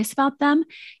curious about them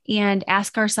and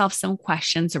ask ourselves some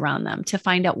questions around them to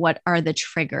find out what are the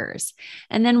triggers.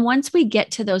 And then once we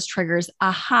get to those triggers,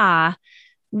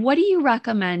 what do you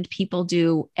recommend people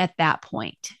do at that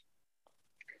point?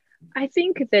 I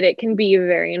think that it can be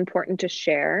very important to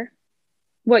share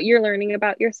what you're learning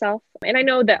about yourself. And I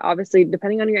know that obviously,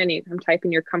 depending on your Enneagram type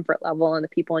and your comfort level and the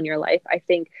people in your life, I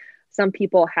think some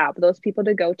people have those people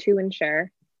to go to and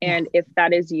share. And if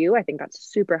that is you, I think that's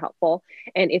super helpful.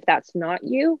 And if that's not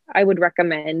you, I would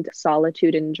recommend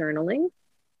solitude and journaling,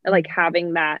 like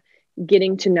having that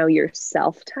getting to know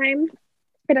yourself time.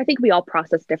 And I think we all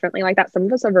process differently like that. Some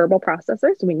of us are verbal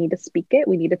processors. We need to speak it.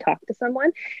 We need to talk to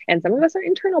someone. And some of us are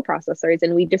internal processors.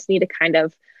 And we just need to kind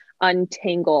of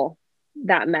untangle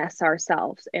that mess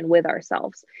ourselves and with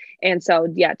ourselves. And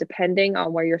so, yeah, depending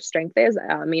on where your strength is,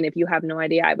 I mean, if you have no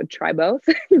idea, I would try both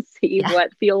and see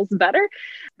what feels better.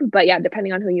 But yeah,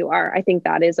 depending on who you are, I think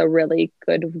that is a really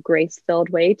good grace-filled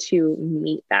way to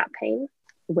meet that pain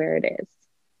where it is.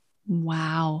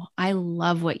 Wow. I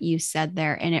love what you said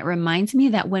there. And it reminds me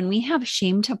that when we have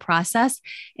shame to process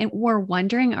and we're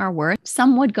wondering our worth,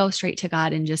 some would go straight to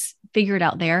God and just figure it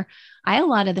out there. I, a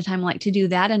lot of the time, like to do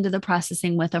that into the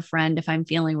processing with a friend if I'm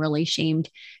feeling really shamed.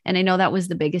 And I know that was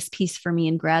the biggest piece for me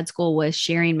in grad school was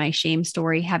sharing my shame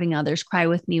story, having others cry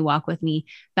with me, walk with me,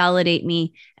 validate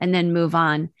me, and then move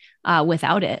on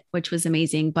without it, which was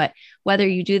amazing. But whether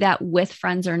you do that with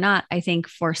friends or not, I think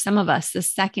for some of us, the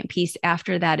second piece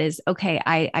after that is, okay,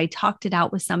 I talked it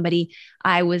out with somebody.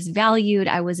 I was valued.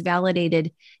 I was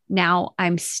validated. Now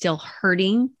I'm still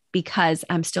hurting because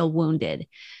I'm still wounded.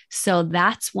 So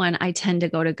that's when I tend to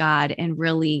go to God and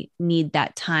really need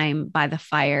that time by the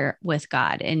fire with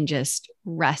God and just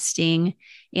resting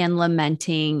and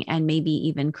lamenting and maybe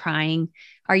even crying.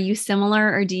 Are you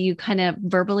similar, or do you kind of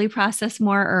verbally process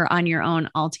more or on your own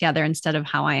altogether instead of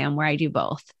how I am, where I do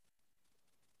both?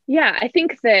 Yeah, I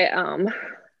think that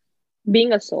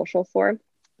being a social four,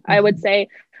 I would say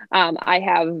I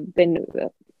have been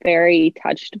very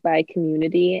touched by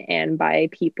community and by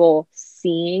people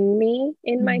seeing me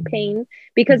in my pain,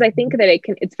 because I think that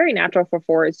it's very natural for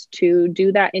fours to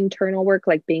do that internal work,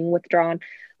 like being withdrawn,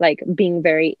 like being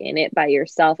very in it by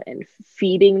yourself and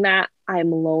feeding that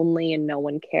I'm lonely and no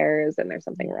one cares and there's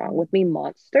something wrong with me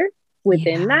monster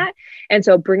within that. And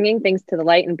so bringing things to the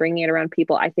light and bringing it around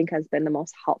people, I think has been the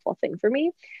most helpful thing for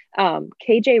me.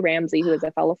 KJ Ramsey, who is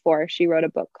a fellow four, she wrote a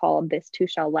book called This Too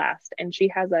Shall Last. And she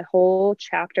has a whole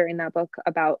chapter in that book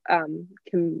about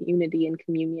community and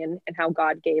communion and how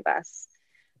God gave us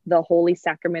the holy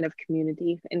sacrament of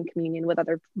community and communion with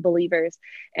other believers,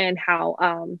 and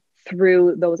how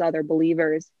through those other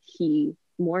believers, he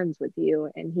mourns with you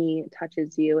and he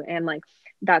touches you. And like,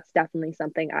 that's definitely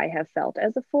something I have felt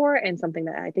as a four and something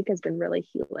that I think has been really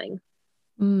healing.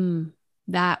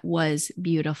 That was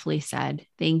beautifully said.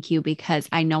 Thank you, because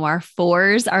I know our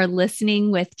fours are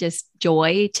listening with just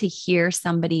joy to hear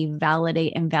somebody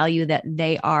validate and value that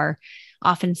they are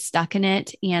often stuck in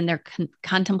it and they're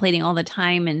contemplating all the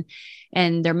time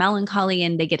and they're melancholy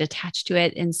and they get attached to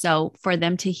it. And so for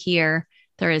them to hear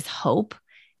there is hope,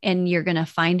 and you're going to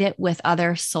find it with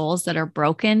other souls that are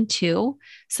broken too,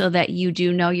 so that you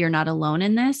do know you're not alone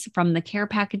in this. From the care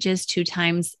packages, 2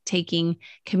 times taking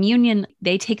communion,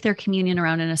 they take their communion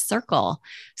around in a circle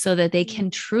so that they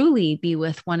can truly be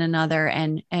with one another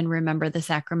and remember the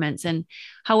sacraments. And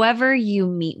however you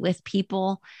meet with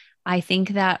people, I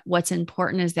think that what's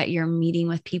important is that you're meeting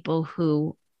with people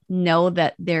who know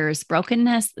that there's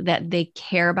brokenness, that they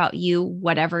care about you,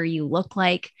 whatever you look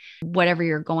like, whatever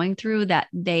you're going through, that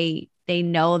they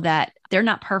know that they're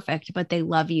not perfect, but they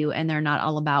love you and they're not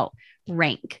all about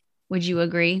rank. Would you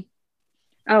agree?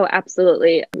 Oh,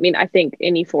 absolutely. I mean, I think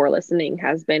any four listening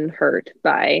has been hurt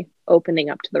by opening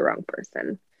up to the wrong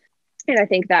person. And I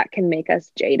think that can make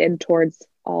us jaded towards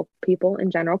all people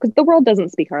in general, because the world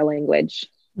doesn't speak our language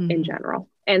in general.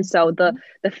 And so the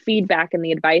feedback and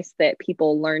the advice that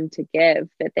people learn to give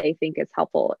that they think is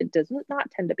helpful, it does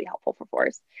not tend to be helpful for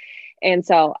fours. And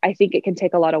so I think it can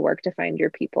take a lot of work to find your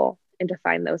people and to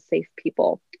find those safe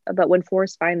people. But when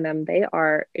fours find them, they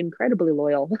are incredibly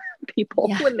loyal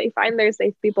people when they find their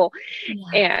safe people.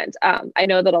 And I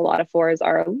know that a lot of fours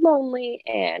are lonely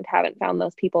and haven't found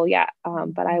those people yet.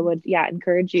 But I would,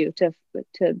 encourage you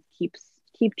to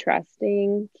keep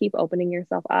trusting, keep opening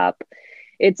yourself up.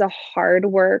 It's a hard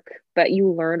work, but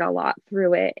you learn a lot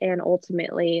through it. And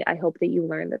ultimately, I hope that you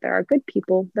learn that there are good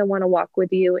people that want to walk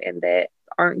with you and that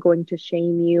aren't going to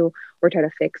shame you or try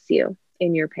to fix you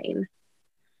in your pain.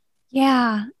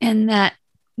 Yeah. And that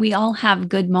we all have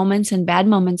good moments and bad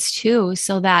moments too.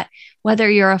 So that whether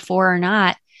you're a four or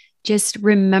not, just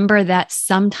remember that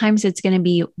sometimes it's going to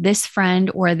be this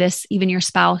friend or this, even your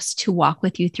spouse, to walk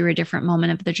with you through a different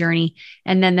moment of the journey.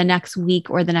 And then the next week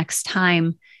or the next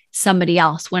time, somebody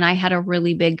else. When I had a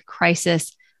really big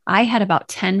crisis, I had about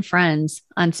 10 friends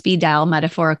on speed dial,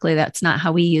 metaphorically. That's not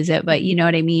how we use it, but you know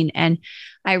what I mean? And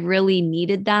I really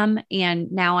needed them.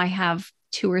 And now I have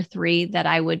two or three that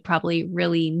I would probably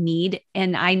really need.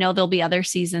 And I know there'll be other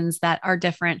seasons that are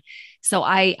different. So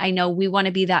I know we want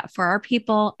to be that for our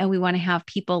people, and we want to have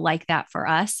people like that for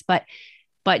us. But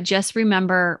just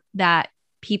remember that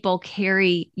people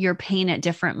carry your pain at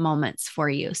different moments for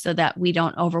you, so that we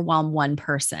don't overwhelm one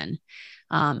person.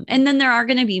 And then there are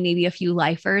going to be maybe a few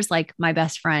lifers, like my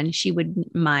best friend. She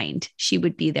wouldn't mind. She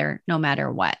would be there no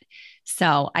matter what.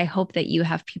 So I hope that you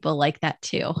have people like that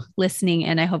too, listening.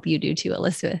 And I hope you do too,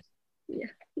 Elizabeth. Yeah.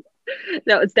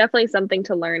 No, it's definitely something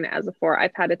to learn as a four.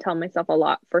 I've had to tell myself a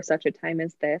lot for such a time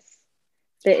as this,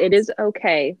 that it is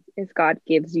okay if God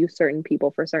gives you certain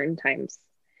people for certain times.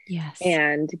 Yes.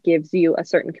 And gives you a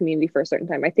certain community for a certain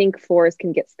time. I think fours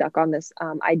can get stuck on this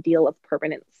ideal of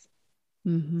permanence.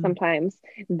 Sometimes,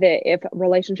 that if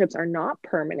relationships are not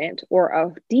permanent, or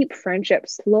a deep friendship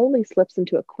slowly slips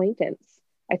into acquaintance,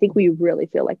 I think we really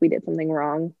feel like we did something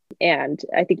wrong. And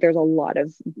I think there's a lot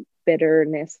of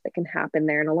bitterness that can happen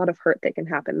there, and a lot of hurt that can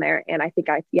happen there. And I think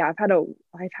I've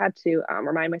had to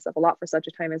remind myself a lot for such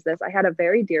a time as this. I had a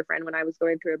very dear friend when I was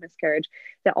going through a miscarriage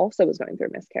that also was going through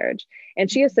a miscarriage,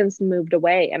 and she has since moved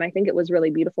away. And I think it was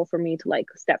really beautiful for me to like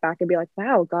step back and be like,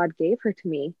 wow, God gave her to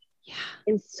me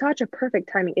in such a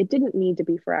perfect timing. It didn't need to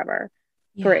be forever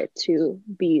for it to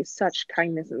be such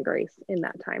kindness and grace in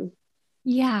that time.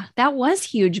 Yeah, that was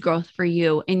huge growth for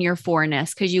you in your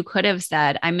fourness, because you could have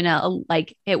said, I'm going to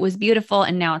like, it was beautiful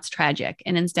and now it's tragic.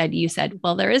 And instead you said,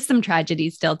 well, there is some tragedy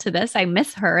still to this. I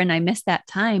miss her and I miss that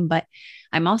time, but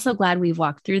I'm also glad we've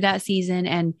walked through that season,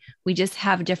 and we just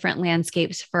have different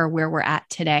landscapes for where we're at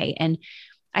today. And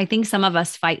I think some of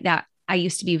us fight that. I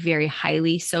used to be very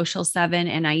highly social 7,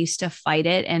 and I used to fight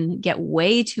it and get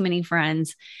way too many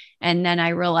friends. And then I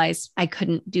realized I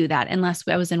couldn't do that unless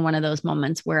I was in one of those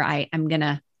moments where I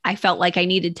felt like I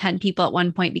needed 10 people at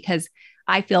one point, because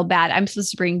I feel bad. I'm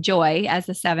supposed to bring joy as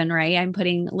a 7, right? I'm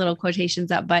putting little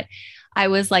quotations up, but I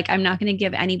was like, I'm not going to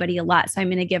give anybody a lot. So I'm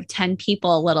going to give 10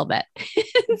 people a little bit.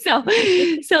 so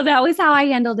that was how I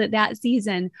handled it that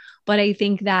season. But I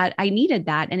think that I needed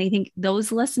that. And I think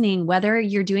those listening, whether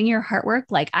you're doing your heart work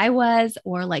like I was,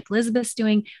 or like Elizabeth's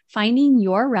doing, finding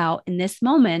your route in this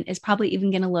moment is probably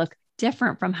even going to look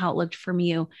different from how it looked for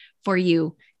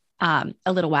you a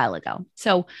little while ago.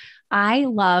 So I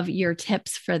love your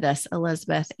tips for this,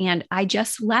 Elizabeth. And I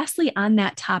just, lastly, on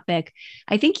that topic,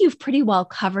 I think you've pretty well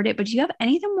covered it, but do you have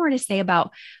anything more to say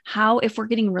about how, if we're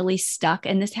getting really stuck,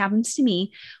 and this happens to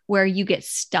me, where you get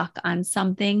stuck on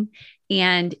something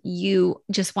and you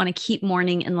just want to keep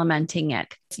mourning and lamenting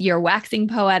it? You're waxing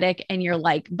poetic and you're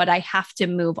like, but I have to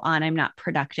move on. I'm not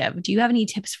productive. Do you have any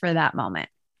tips for that moment?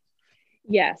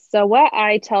 Yes. So what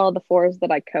I tell the fours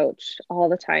that I coach all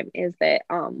the time is that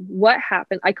what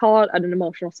happens, I call it an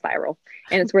emotional spiral.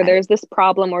 And it's where there's this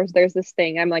problem or there's this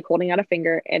thing, I'm like holding out a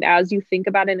finger. And as you think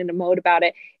about it and emote about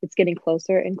it, it's getting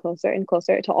closer and closer and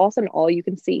closer to all of a sudden all you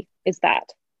can see is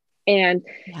that. And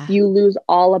you lose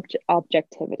all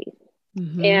objectivity.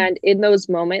 And in those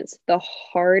moments, the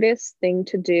hardest thing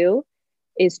to do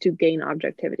is to gain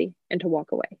objectivity and to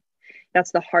walk away.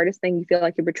 That's the hardest thing. You feel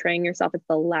like you're betraying yourself. It's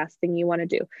the last thing you want to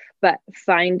do. But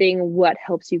finding what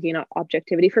helps you gain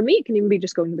objectivity, for me, it can even be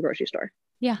just going to the grocery store.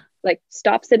 Yeah. Like,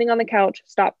 stop sitting on the couch.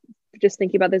 Stop just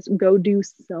thinking about this. Go do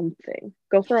something.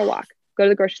 Go for a walk. Go to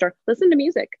the grocery store. Listen to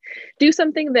music. Do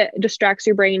something that distracts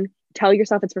your brain. Tell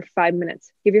yourself it's for 5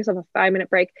 minutes. Give yourself a 5-minute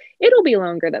break. It'll be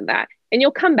longer than that. And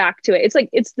you'll come back to it. It's like,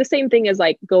 it's the same thing as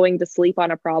like going to sleep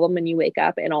on a problem and you wake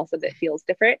up and also that feels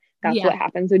different. That's what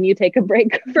happens when you take a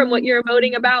break from what you're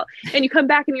emoting about and you come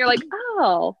back and you're like,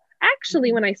 oh,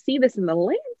 actually, when I see this in the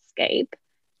landscape,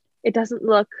 it doesn't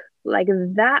look like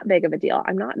that big of a deal.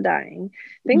 I'm not dying.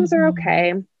 Things are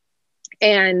okay.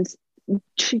 And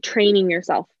training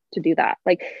yourself to do that.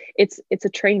 Like it's a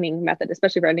training method,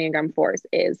 especially for Enneagram 4s,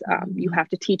 is you have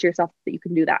to teach yourself that you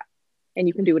can do that. And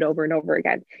you can do it over and over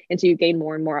again until you gain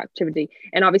more and more activity.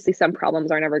 And obviously some problems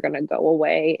are never going to go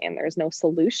away and there's no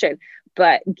solution,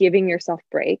 but giving yourself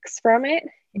breaks from it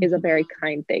is a very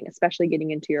kind thing, especially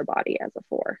getting into your body as a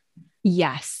 4.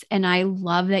 Yes. And I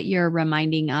love that you're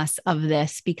reminding us of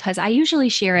this, because I usually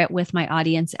share it with my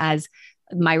audience as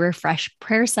my refresh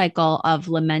prayer cycle of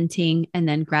lamenting and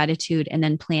then gratitude and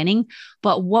then planning.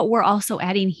 But what we're also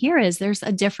adding here is there's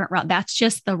a different route. That's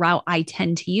just the route I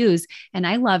tend to use. And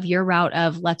I love your route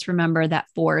of let's remember that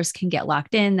fours can get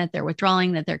locked in, that they're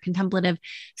withdrawing, that they're contemplative.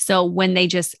 So when they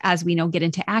just, as we know, get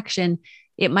into action,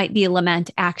 it might be a lament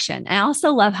action. I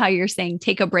also love how you're saying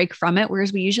take a break from it,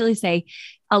 whereas we usually say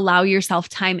allow yourself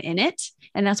time in it.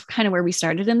 And that's kind of where we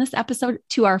started in this episode.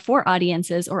 To our 4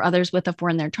 audiences or others with a 4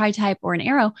 in their tri-type or an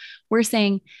arrow, we're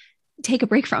saying, take a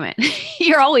break from it.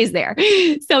 You're always there.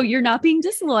 So you're not being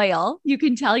disloyal. You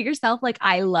can tell yourself like,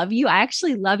 I love you. I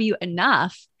actually love you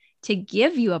enough to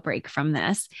give you a break from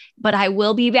this, but I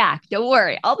will be back. Don't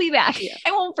worry. I'll be back. Yeah.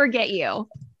 I won't forget you.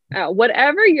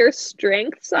 Whatever your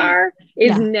strengths are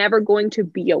is never going to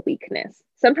be a weakness.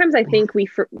 Sometimes I think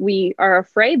we are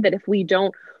afraid that if we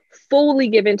don't fully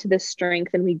give into this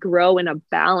strength and we grow in a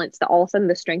balance, that all of a sudden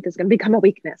the strength is going to become a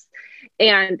weakness.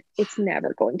 And it's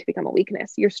never going to become a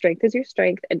weakness. Your strength is your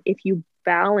strength. And if you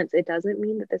balance, it doesn't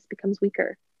mean that this becomes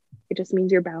weaker. It just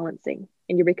means you're balancing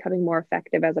and you're becoming more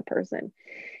effective as a person.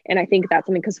 And I think that's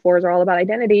something, because 4s are all about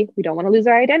identity. We don't want to lose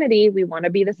our identity. We want to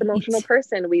be this emotional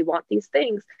person. We want these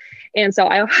things. And so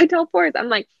I tell 4s, I'm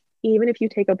like, even if you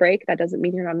take a break, that doesn't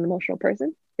mean you're not an emotional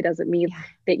person. It doesn't mean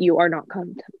that you are not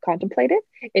contemplative.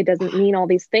 It doesn't mean all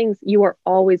these things. You are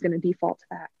always going to default to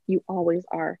that. You always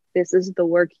are. This is the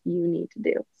work you need to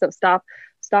do. So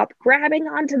stop grabbing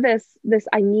onto this,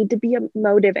 I need to be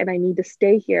emotive and I need to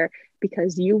stay here,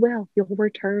 because you'll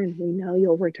return. We know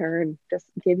you'll return. Just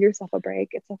give yourself a break.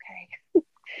 It's okay.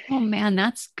 Oh man,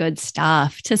 that's good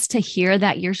stuff. Just to hear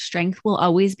that your strength will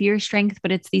always be your strength,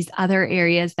 but it's these other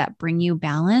areas that bring you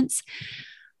balance.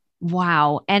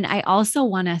 Wow. And I also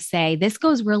want to say this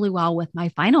goes really well with my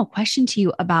final question to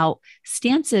you about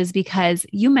stances, because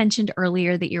you mentioned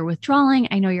earlier that you're withdrawing.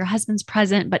 I know your husband's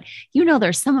present, but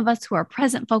there's some of us who are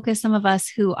present focused, some of us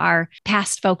who are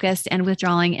past focused and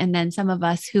withdrawing, and then some of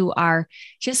us who are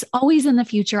just always in the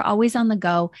future, always on the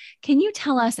go. Can you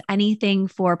tell us anything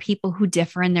for people who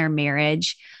differ in their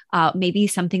marriage? Maybe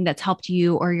something that's helped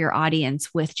you or your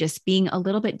audience with just being a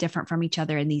little bit different from each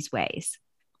other in these ways?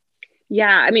 Yeah,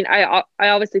 I mean, I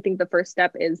obviously think the first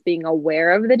step is being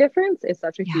aware of the difference is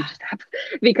such a huge step,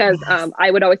 because I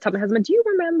would always tell my husband, do you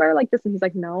remember like this? And he's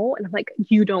like, no. And I'm like,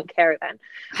 you don't care then.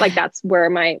 Like, that's where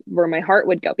my heart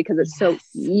would go, because it's so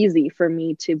easy for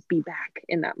me to be back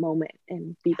in that moment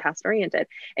and be past oriented.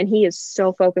 And he is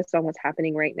so focused on what's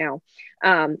happening right now.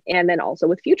 And then also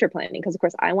with future planning, because of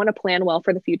course I want to plan well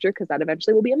for the future, because that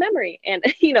eventually will be a memory. And,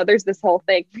 there's this whole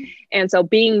thing. And so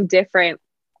being different,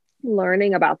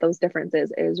 learning about those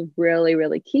differences is really,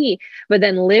 really key. But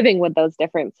then living with those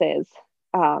differences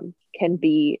can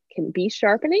be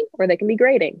sharpening, or they can be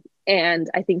grading. And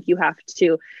I think you have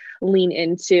to lean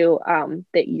into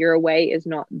that your way is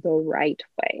not the right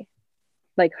way.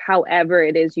 Like, however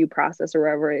it is you process, or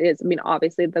wherever it is. I mean,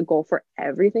 obviously the goal for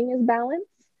everything is balance.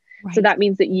 Right. So that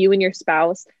means that you and your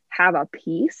spouse have a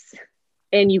peace,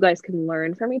 and you guys can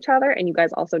learn from each other. And you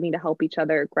guys also need to help each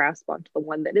other grasp onto the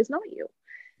one that is not you.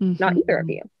 Not either of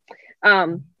you.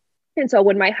 And so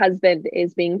when my husband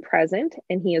is being present,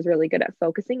 and he is really good at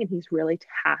focusing, and he's really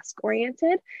task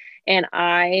oriented, and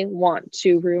I want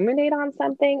to ruminate on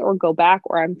something or go back,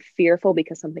 or I'm fearful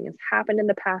because something has happened in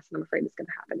the past and I'm afraid it's going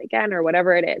to happen again, or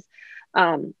whatever it is,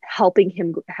 having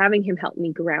him help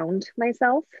me ground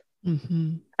myself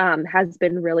has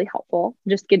been really helpful.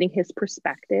 Just getting his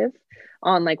perspective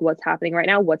on like what's happening right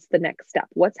now, what's the next step,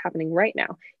 what's happening right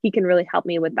now. He can really help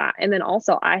me with that. And then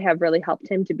also I have really helped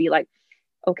him to be like,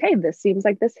 okay, this seems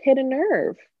like this hit a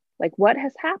nerve. Like, what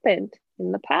has happened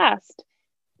in the past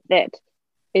that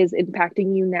is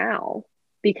impacting you now?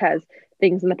 Because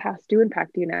things in the past do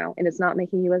impact you now, and it's not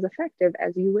making you as effective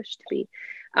as you wish to be.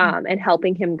 And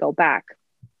helping him go back.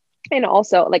 And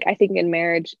also, like, I think in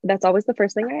marriage, that's always the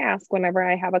first thing I ask whenever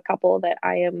I have a couple that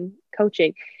I am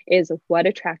coaching is, what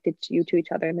attracted you to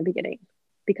each other in the beginning?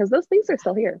 Because those things are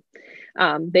still here.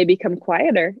 They become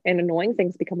quieter and annoying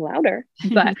things become louder,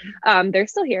 but they're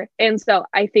still here. And so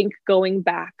I think going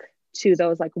back to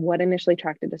those, like, what initially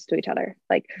attracted us to each other?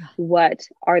 Like, what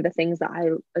are the things that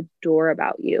I adore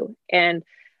about you? And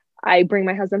I bring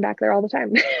my husband back there all the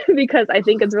time because I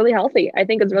think it's really healthy. I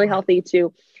think it's really healthy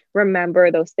to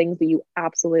remember those things that you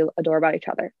absolutely adore about each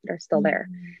other that are still there.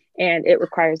 And it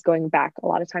requires going back a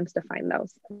lot of times to find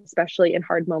those, especially in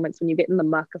hard moments when you get in the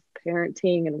muck of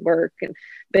parenting and work and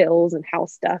bills and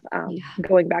house stuff.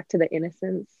 Going back to the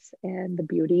innocence and the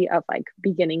beauty of like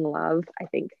beginning love, I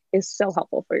think is so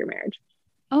helpful for your marriage.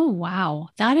 Oh, wow.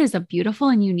 That is a beautiful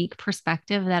and unique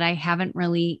perspective that I haven't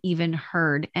really even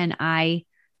heard. And I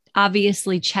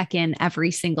obviously check in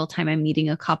every single time I'm meeting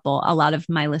a couple. A lot of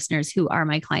my listeners who are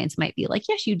my clients might be like,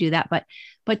 yes, you do that.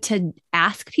 But to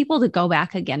ask people to go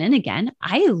back again and again,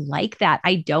 I like that.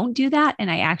 I don't do that.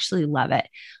 And I actually love it.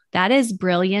 That is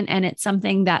brilliant. And it's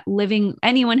something that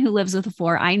anyone who lives with a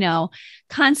four, I know,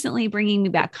 constantly bringing me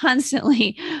back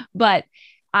constantly, but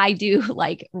I do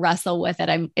like wrestle with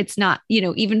it. It's not,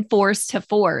 even fours to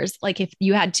fours. Like if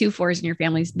you had two fours in your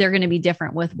families, they're going to be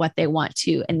different with what they want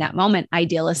to in that moment,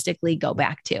 idealistically go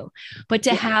back to. But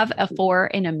to have a four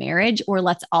in a marriage, or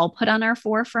let's all put on our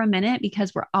four for a minute,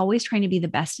 because we're always trying to be the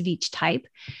best of each type.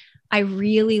 I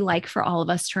really like for all of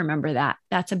us to remember that.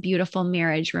 That's a beautiful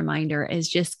marriage reminder, is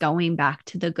just going back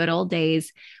to the good old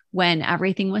days when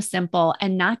everything was simple,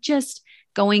 and not just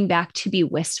going back to be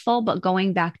wistful, but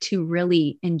going back to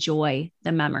really enjoy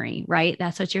the memory, right?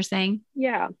 That's what you're saying?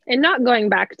 Yeah. And not going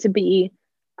back to be,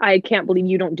 I can't believe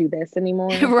you don't do this anymore.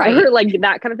 Right. Or like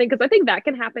that kind of thing. Cause I think that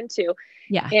can happen too.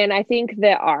 Yeah. And I think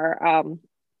that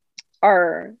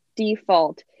our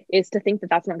default is to think that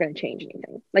that's not going to change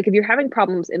anything. Like if you're having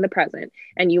problems in the present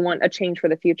and you want a change for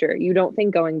the future, you don't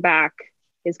think going back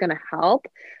is going to help.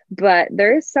 But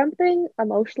there is something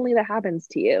emotionally that happens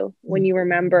to you when you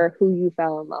remember who you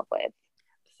fell in love with.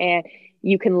 And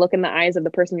you can look in the eyes of the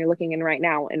person you're looking in right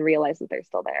now and realize that they're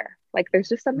still there. Like there's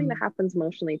just something that happens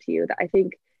emotionally to you that I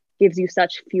think gives you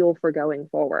such fuel for going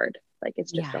forward. Like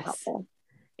it's just so helpful.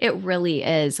 It really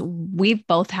is. We've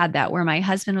both had that, where my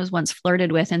husband was once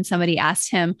flirted with and somebody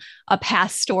asked him a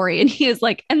past story and he was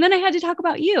like, and then I had to talk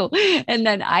about you. And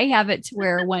then I have it to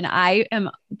where when I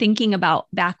am thinking about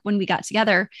back when we got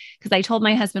together, because I told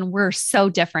my husband, we're so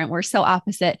different, we're so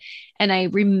opposite. And I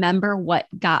remember what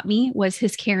got me was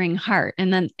his caring heart.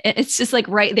 And then it's just like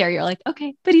right there, you're like,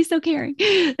 okay, but he's so caring.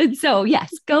 And so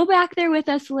yes, go back there with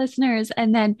us, listeners.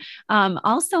 And then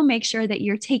also make sure that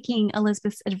you're taking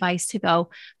Elizabeth's advice to go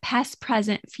past,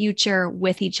 present, future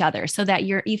with each other, so that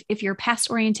if you're past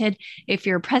oriented, if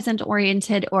you're present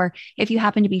oriented, or if you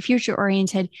happen to be future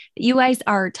oriented, you guys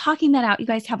are talking that out. You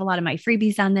guys have a lot of my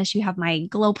freebies on this. You have my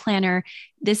Glow Planner.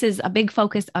 This is a big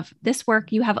focus of this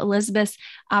work. You have Elizabeth's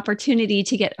opportunity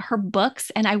to get her books.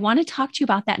 And I want to talk to you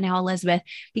about that now, Elizabeth,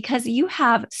 because you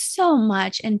have so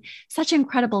much and such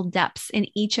incredible depths in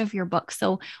each of your books.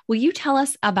 So will you tell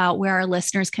us about where our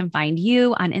listeners can find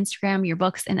you on Instagram, your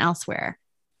books, and elsewhere?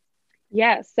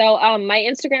 Yeah. So my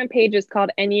Instagram page is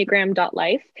called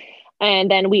enneagram.life.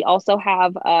 And then we also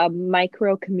have a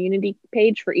micro community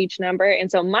page for each number.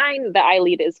 And so mine that I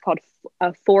lead is called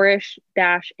fourish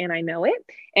dash and I know it.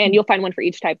 And you'll find one for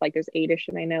each type. Like there's 8ish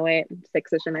and I know it,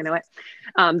 6ish and I know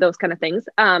it. Those kind of things.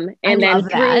 And I then love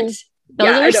that. Those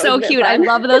are so cute. I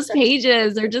love those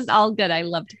pages. They're just all good. I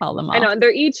love to follow them all. I know. And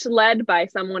they're each led by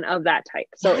someone of that type.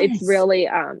 So it's really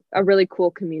a really cool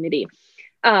community.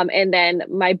 And then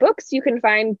my books you can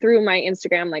find through my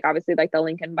Instagram, like obviously like the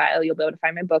link in bio, you'll be able to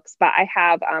find my books, but I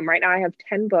have, right now I have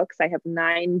 10 books. I have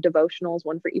 9 devotionals,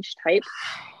 one for each type.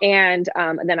 And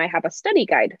then I have a study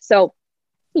guide. So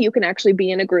you can actually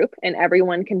be in a group and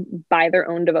everyone can buy their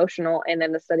own devotional. And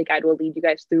then the study guide will lead you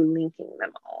guys through linking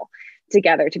them all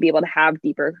together to be able to have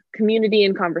deeper community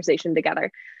and conversation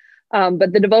together.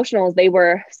 But the devotionals, they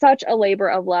were such a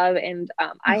labor of love. And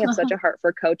I have such a heart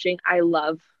for coaching. I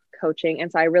love coaching.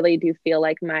 And so I really do feel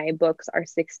like my books are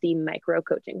 60 micro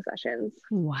coaching sessions.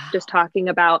 Wow. Just talking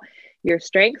about your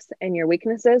strengths and your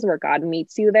weaknesses, where God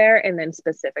meets you there. And then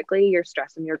specifically your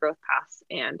stress and your growth paths.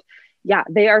 And yeah,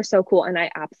 they are so cool. And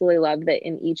I absolutely love that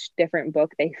in each different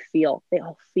book, they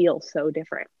all feel so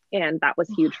different. And that was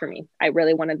huge for me. I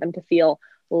really wanted them to feel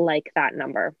like that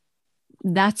number.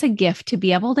 That's a gift, to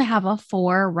be able to have a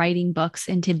 4 writing books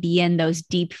and to be in those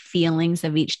deep feelings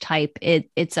of each type.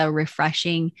 It's a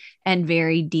refreshing and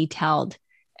very detailed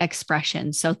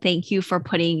expression. So thank you for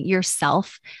putting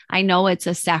yourself. I know it's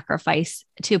a sacrifice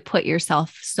to put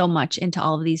yourself so much into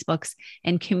all of these books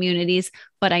and communities,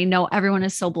 but I know everyone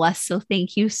is so blessed. So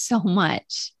thank you so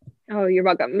much. Oh, you're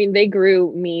welcome. I mean, they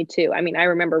grew me too. I mean, I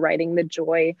remember writing the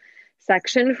joy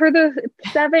section for the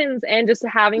 7s and just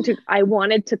I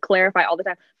wanted to clarify all the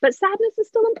time, but sadness is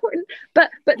still important,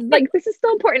 but like this is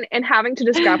still important, and having to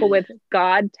just grapple with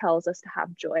God tells us to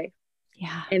have joy.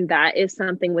 Yeah. And that is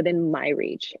something within my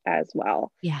reach as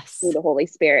well. Yes. Through the Holy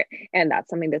Spirit. And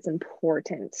that's something that's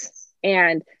important.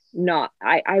 And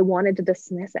I wanted to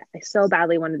dismiss it. I so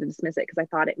badly wanted to dismiss it because I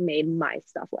thought it made my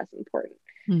stuff less important.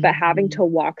 Mm-hmm. But having to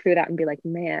walk through that and be like,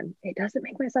 man, it doesn't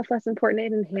make my stuff less important.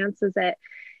 It enhances it.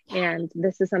 And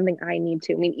this is something I need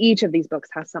to. I mean, each of these books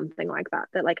has something like that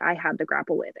like I had to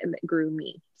grapple with and that grew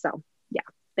me. So yeah,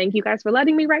 thank you guys for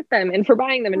letting me write them and for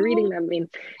buying them and reading them. I mean,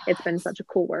 it's been such a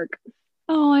cool work.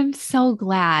 Oh, I'm so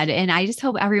glad. And I just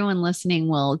hope everyone listening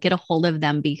will get a hold of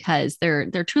them because they're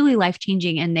truly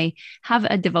life-changing, and they have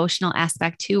a devotional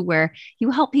aspect too, where you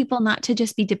help people not to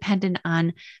just be dependent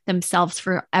on themselves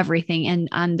for everything and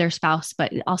on their spouse,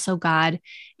 but also God.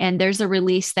 And there's a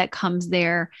release that comes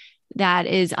there that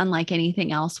is unlike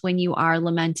anything else when you are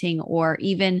lamenting or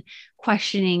even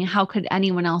questioning how could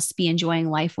anyone else be enjoying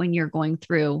life when you're going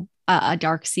through a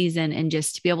dark season, and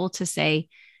just to be able to say,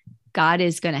 God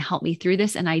is going to help me through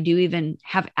this. And I do even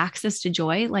have access to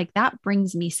joy. Like that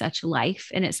brings me such life.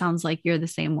 And it sounds like you're the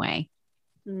same way.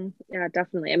 Yeah,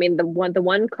 definitely. I mean, the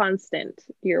one constant,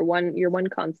 your one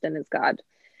constant is God,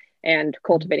 and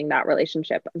cultivating that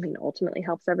relationship, I mean, ultimately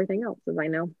helps everything else, as I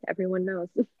know everyone knows.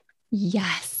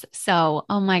 Yes. So,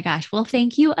 oh my gosh. Well,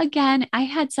 thank you again. I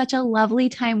had such a lovely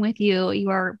time with you. You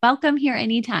are welcome here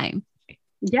anytime.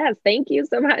 Yes. Thank you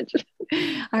so much.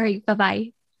 All right.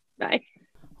 Bye-bye. Bye.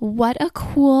 What a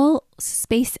cool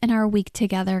space in our week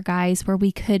together, guys, where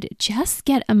we could just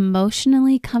get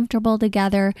emotionally comfortable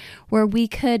together, where we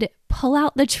could pull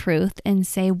out the truth and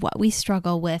say what we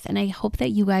struggle with. And I hope that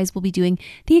you guys will be doing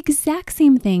the exact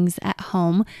same things at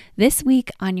home this week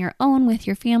on your own, with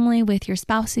your family, with your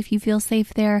spouse if you feel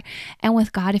safe there, and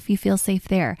with God if you feel safe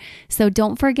there. So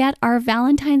don't forget our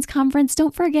Valentine's conference.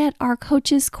 Don't forget our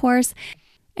coaches course.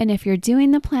 And if you're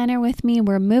doing the planner with me,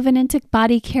 we're moving into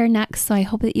body care next. So I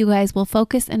hope that you guys will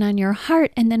focus in on your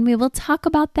heart, and then we will talk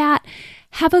about that.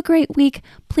 Have a great week.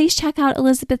 Please check out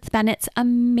Elizabeth Bennett's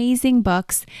amazing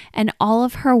books and all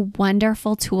of her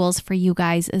wonderful tools for you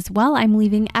guys as well. I'm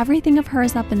leaving everything of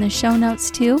hers up in the show notes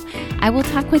too. I will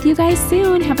talk with you guys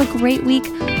soon. Have a great week.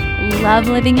 Love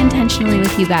living intentionally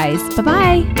with you guys.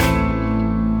 Bye-bye.